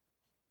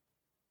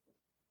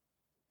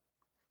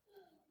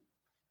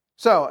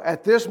 So,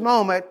 at this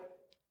moment,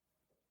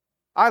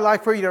 I'd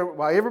like for you to,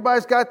 while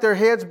everybody's got their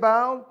heads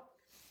bowed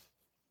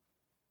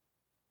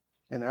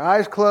and their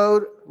eyes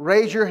closed,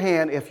 raise your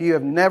hand if you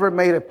have never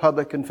made a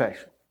public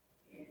confession.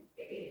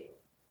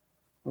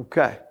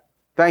 Okay.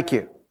 Thank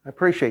you. I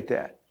appreciate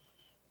that.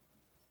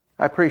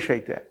 I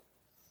appreciate that.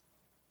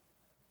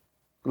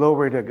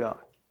 Glory to God.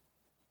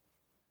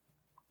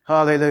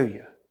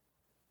 Hallelujah.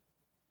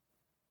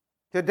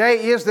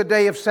 Today is the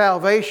day of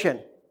salvation.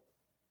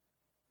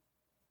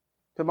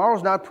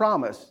 Tomorrow's not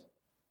promised.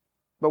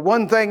 But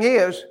one thing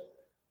is,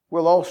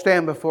 we'll all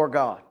stand before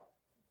God.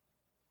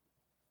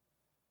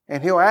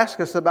 And He'll ask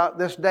us about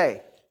this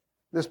day,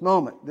 this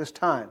moment, this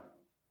time.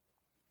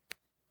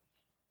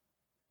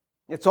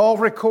 It's all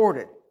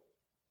recorded.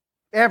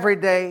 Every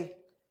day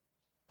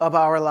of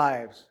our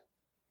lives.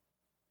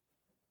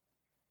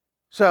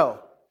 So,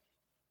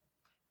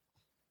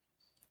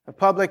 a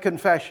public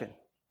confession.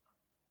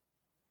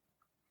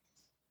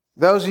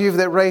 Those of you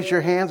that raise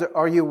your hands,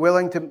 are you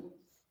willing to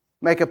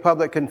make a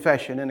public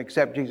confession and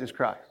accept Jesus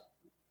Christ?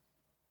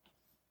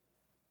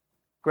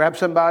 Grab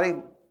somebody.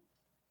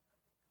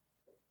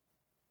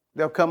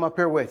 They'll come up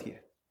here with you.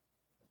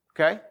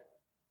 Okay?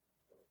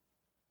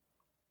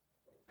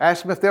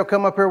 Ask them if they'll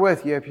come up here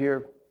with you if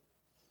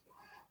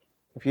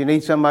you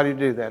need somebody to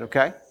do that,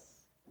 okay?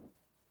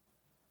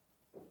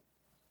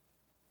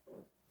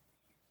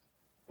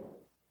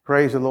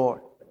 Praise the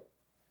Lord.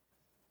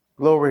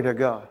 Glory to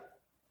God.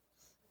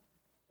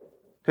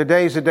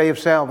 Today's the day of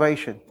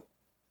salvation.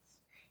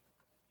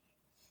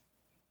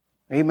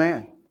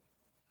 Amen.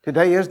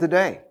 Today is the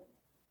day.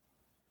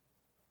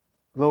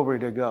 Glory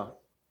to God.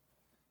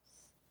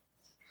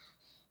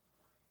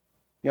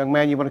 Young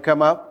man, you want to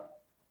come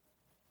up?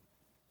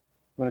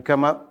 You want to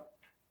come up?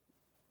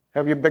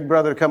 Have your big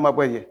brother come up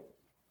with you.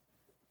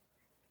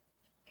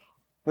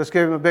 Let's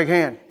give him a big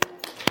hand.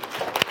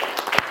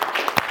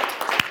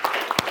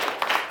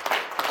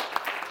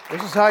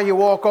 This is how you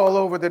walk all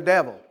over the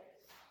devil.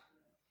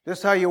 This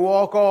is how you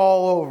walk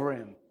all over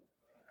him.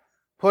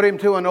 Put him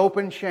to an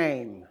open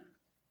shame.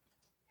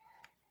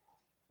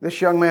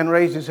 This young man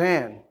raised his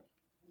hand.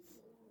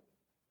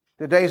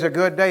 Today's a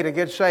good day to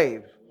get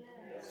saved.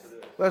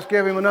 Let's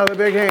give him another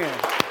big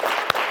hand.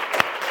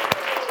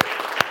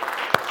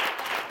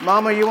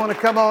 Mama, you want to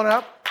come on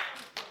up?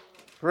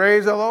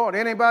 Praise the Lord.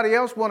 Anybody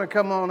else want to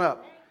come on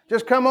up?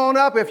 Just come on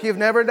up if you've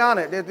never done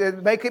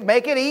it. Make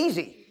it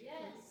easy.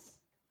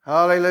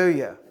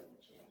 Hallelujah.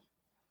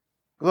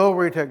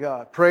 Glory to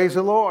God. Praise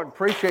the Lord.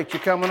 Appreciate you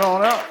coming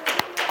on up.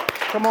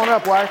 Come on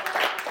up, wife.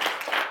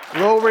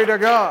 Glory to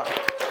God.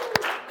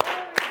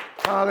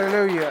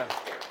 Hallelujah.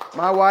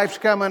 My wife's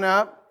coming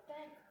up.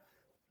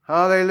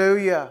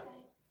 Hallelujah.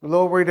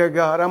 Glory to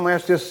God. I'm going to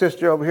ask this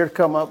sister over here to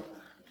come up.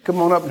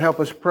 Come on up and help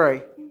us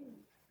pray.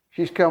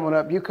 She's coming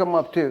up. You come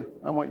up too.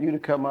 I want you to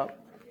come up.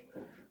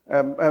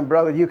 And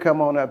brother, you come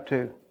on up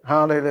too.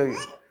 Hallelujah.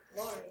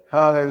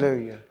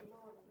 Hallelujah.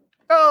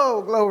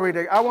 Oh, glory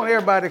to God. I want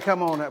everybody to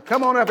come on up.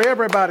 Come on up,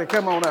 everybody.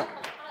 Come on up.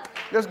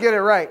 Let's get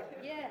it right.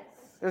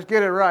 Let's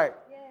get it right.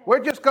 We're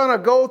just going to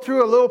go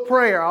through a little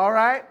prayer, all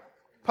right?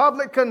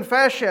 Public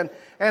confession.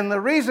 And the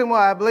reason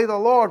why I believe the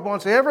Lord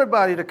wants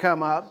everybody to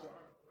come up,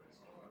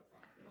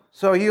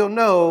 so you'll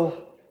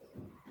know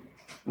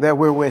that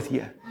we're with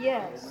you.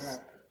 Yes.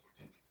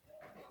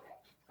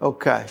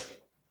 Okay.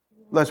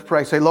 Let's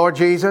pray. Say, Lord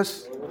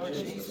Jesus,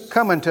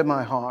 come into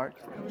my heart.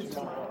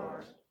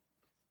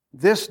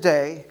 This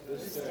day,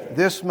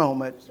 this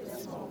moment,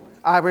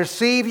 I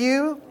receive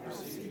you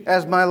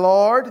as my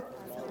Lord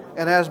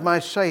and as my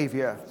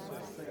Savior.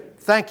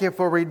 Thank you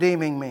for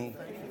redeeming me.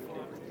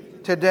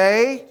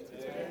 Today,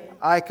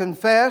 I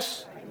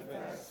confess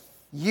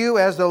you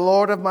as the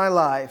Lord of my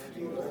life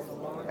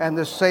and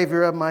the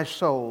Savior of my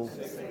soul.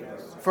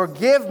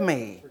 Forgive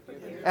me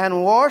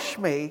and wash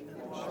me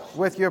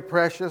with your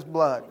precious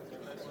blood.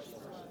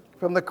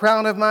 From the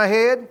crown of my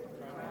head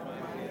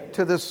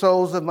to the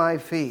soles of my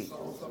feet.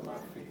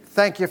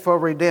 Thank you for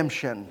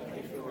redemption,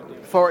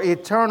 for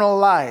eternal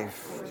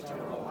life.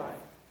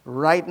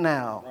 Right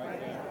now,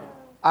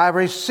 I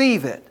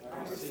receive it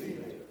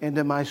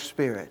into my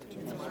spirit.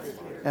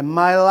 And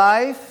my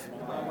life,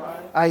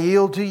 I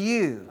yield to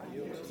you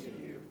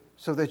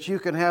so that you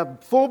can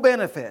have full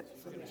benefit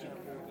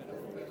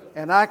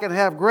and I can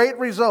have great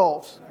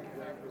results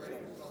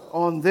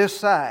on this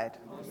side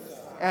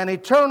and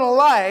eternal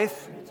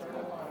life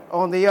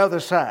on the other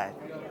side.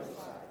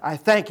 I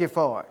thank you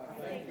for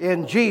it.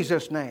 In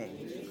Jesus' name.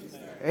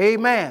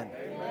 Amen.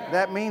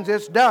 That means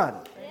it's done.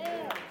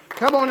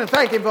 Come on and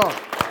thank Him for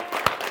it.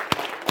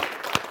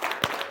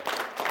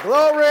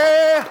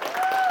 Glory.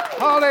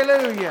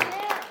 Hallelujah.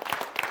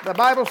 The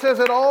Bible says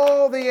that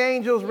all the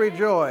angels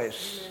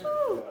rejoice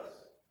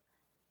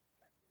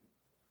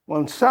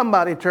when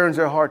somebody turns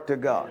their heart to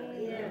God.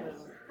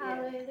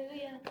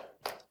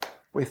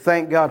 We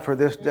thank God for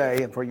this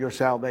day and for your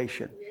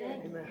salvation.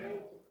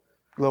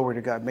 Glory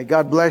to God. May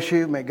God bless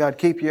you. May God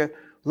keep you.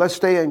 Let's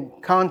stay in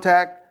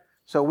contact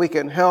so we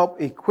can help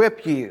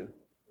equip you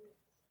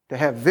to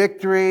have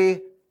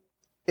victory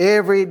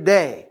every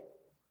day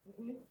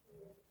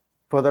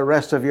for the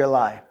rest of your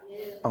life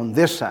on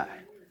this side.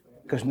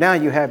 Because now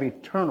you have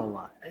eternal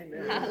life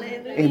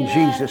in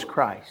Jesus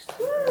Christ.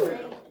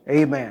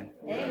 Amen.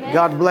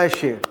 God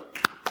bless you.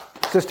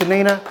 Sister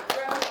Nina.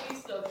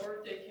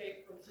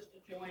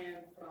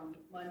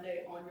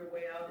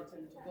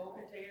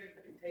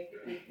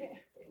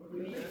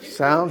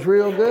 Sounds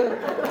real good.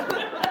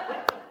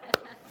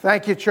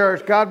 Thank you,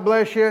 church. God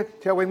bless you.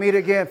 Till we meet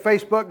again.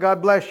 Facebook,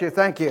 God bless you.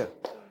 Thank you.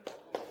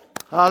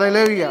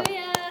 Hallelujah.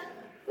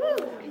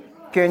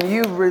 Can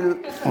you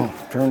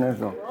turn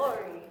this on?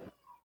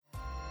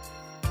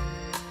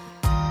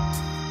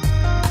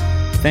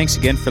 Thanks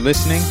again for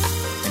listening.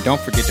 And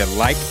don't forget to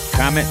like,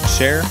 comment, and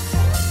share.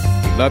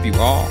 We love you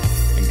all.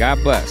 And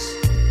God bless.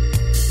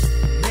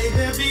 May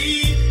there be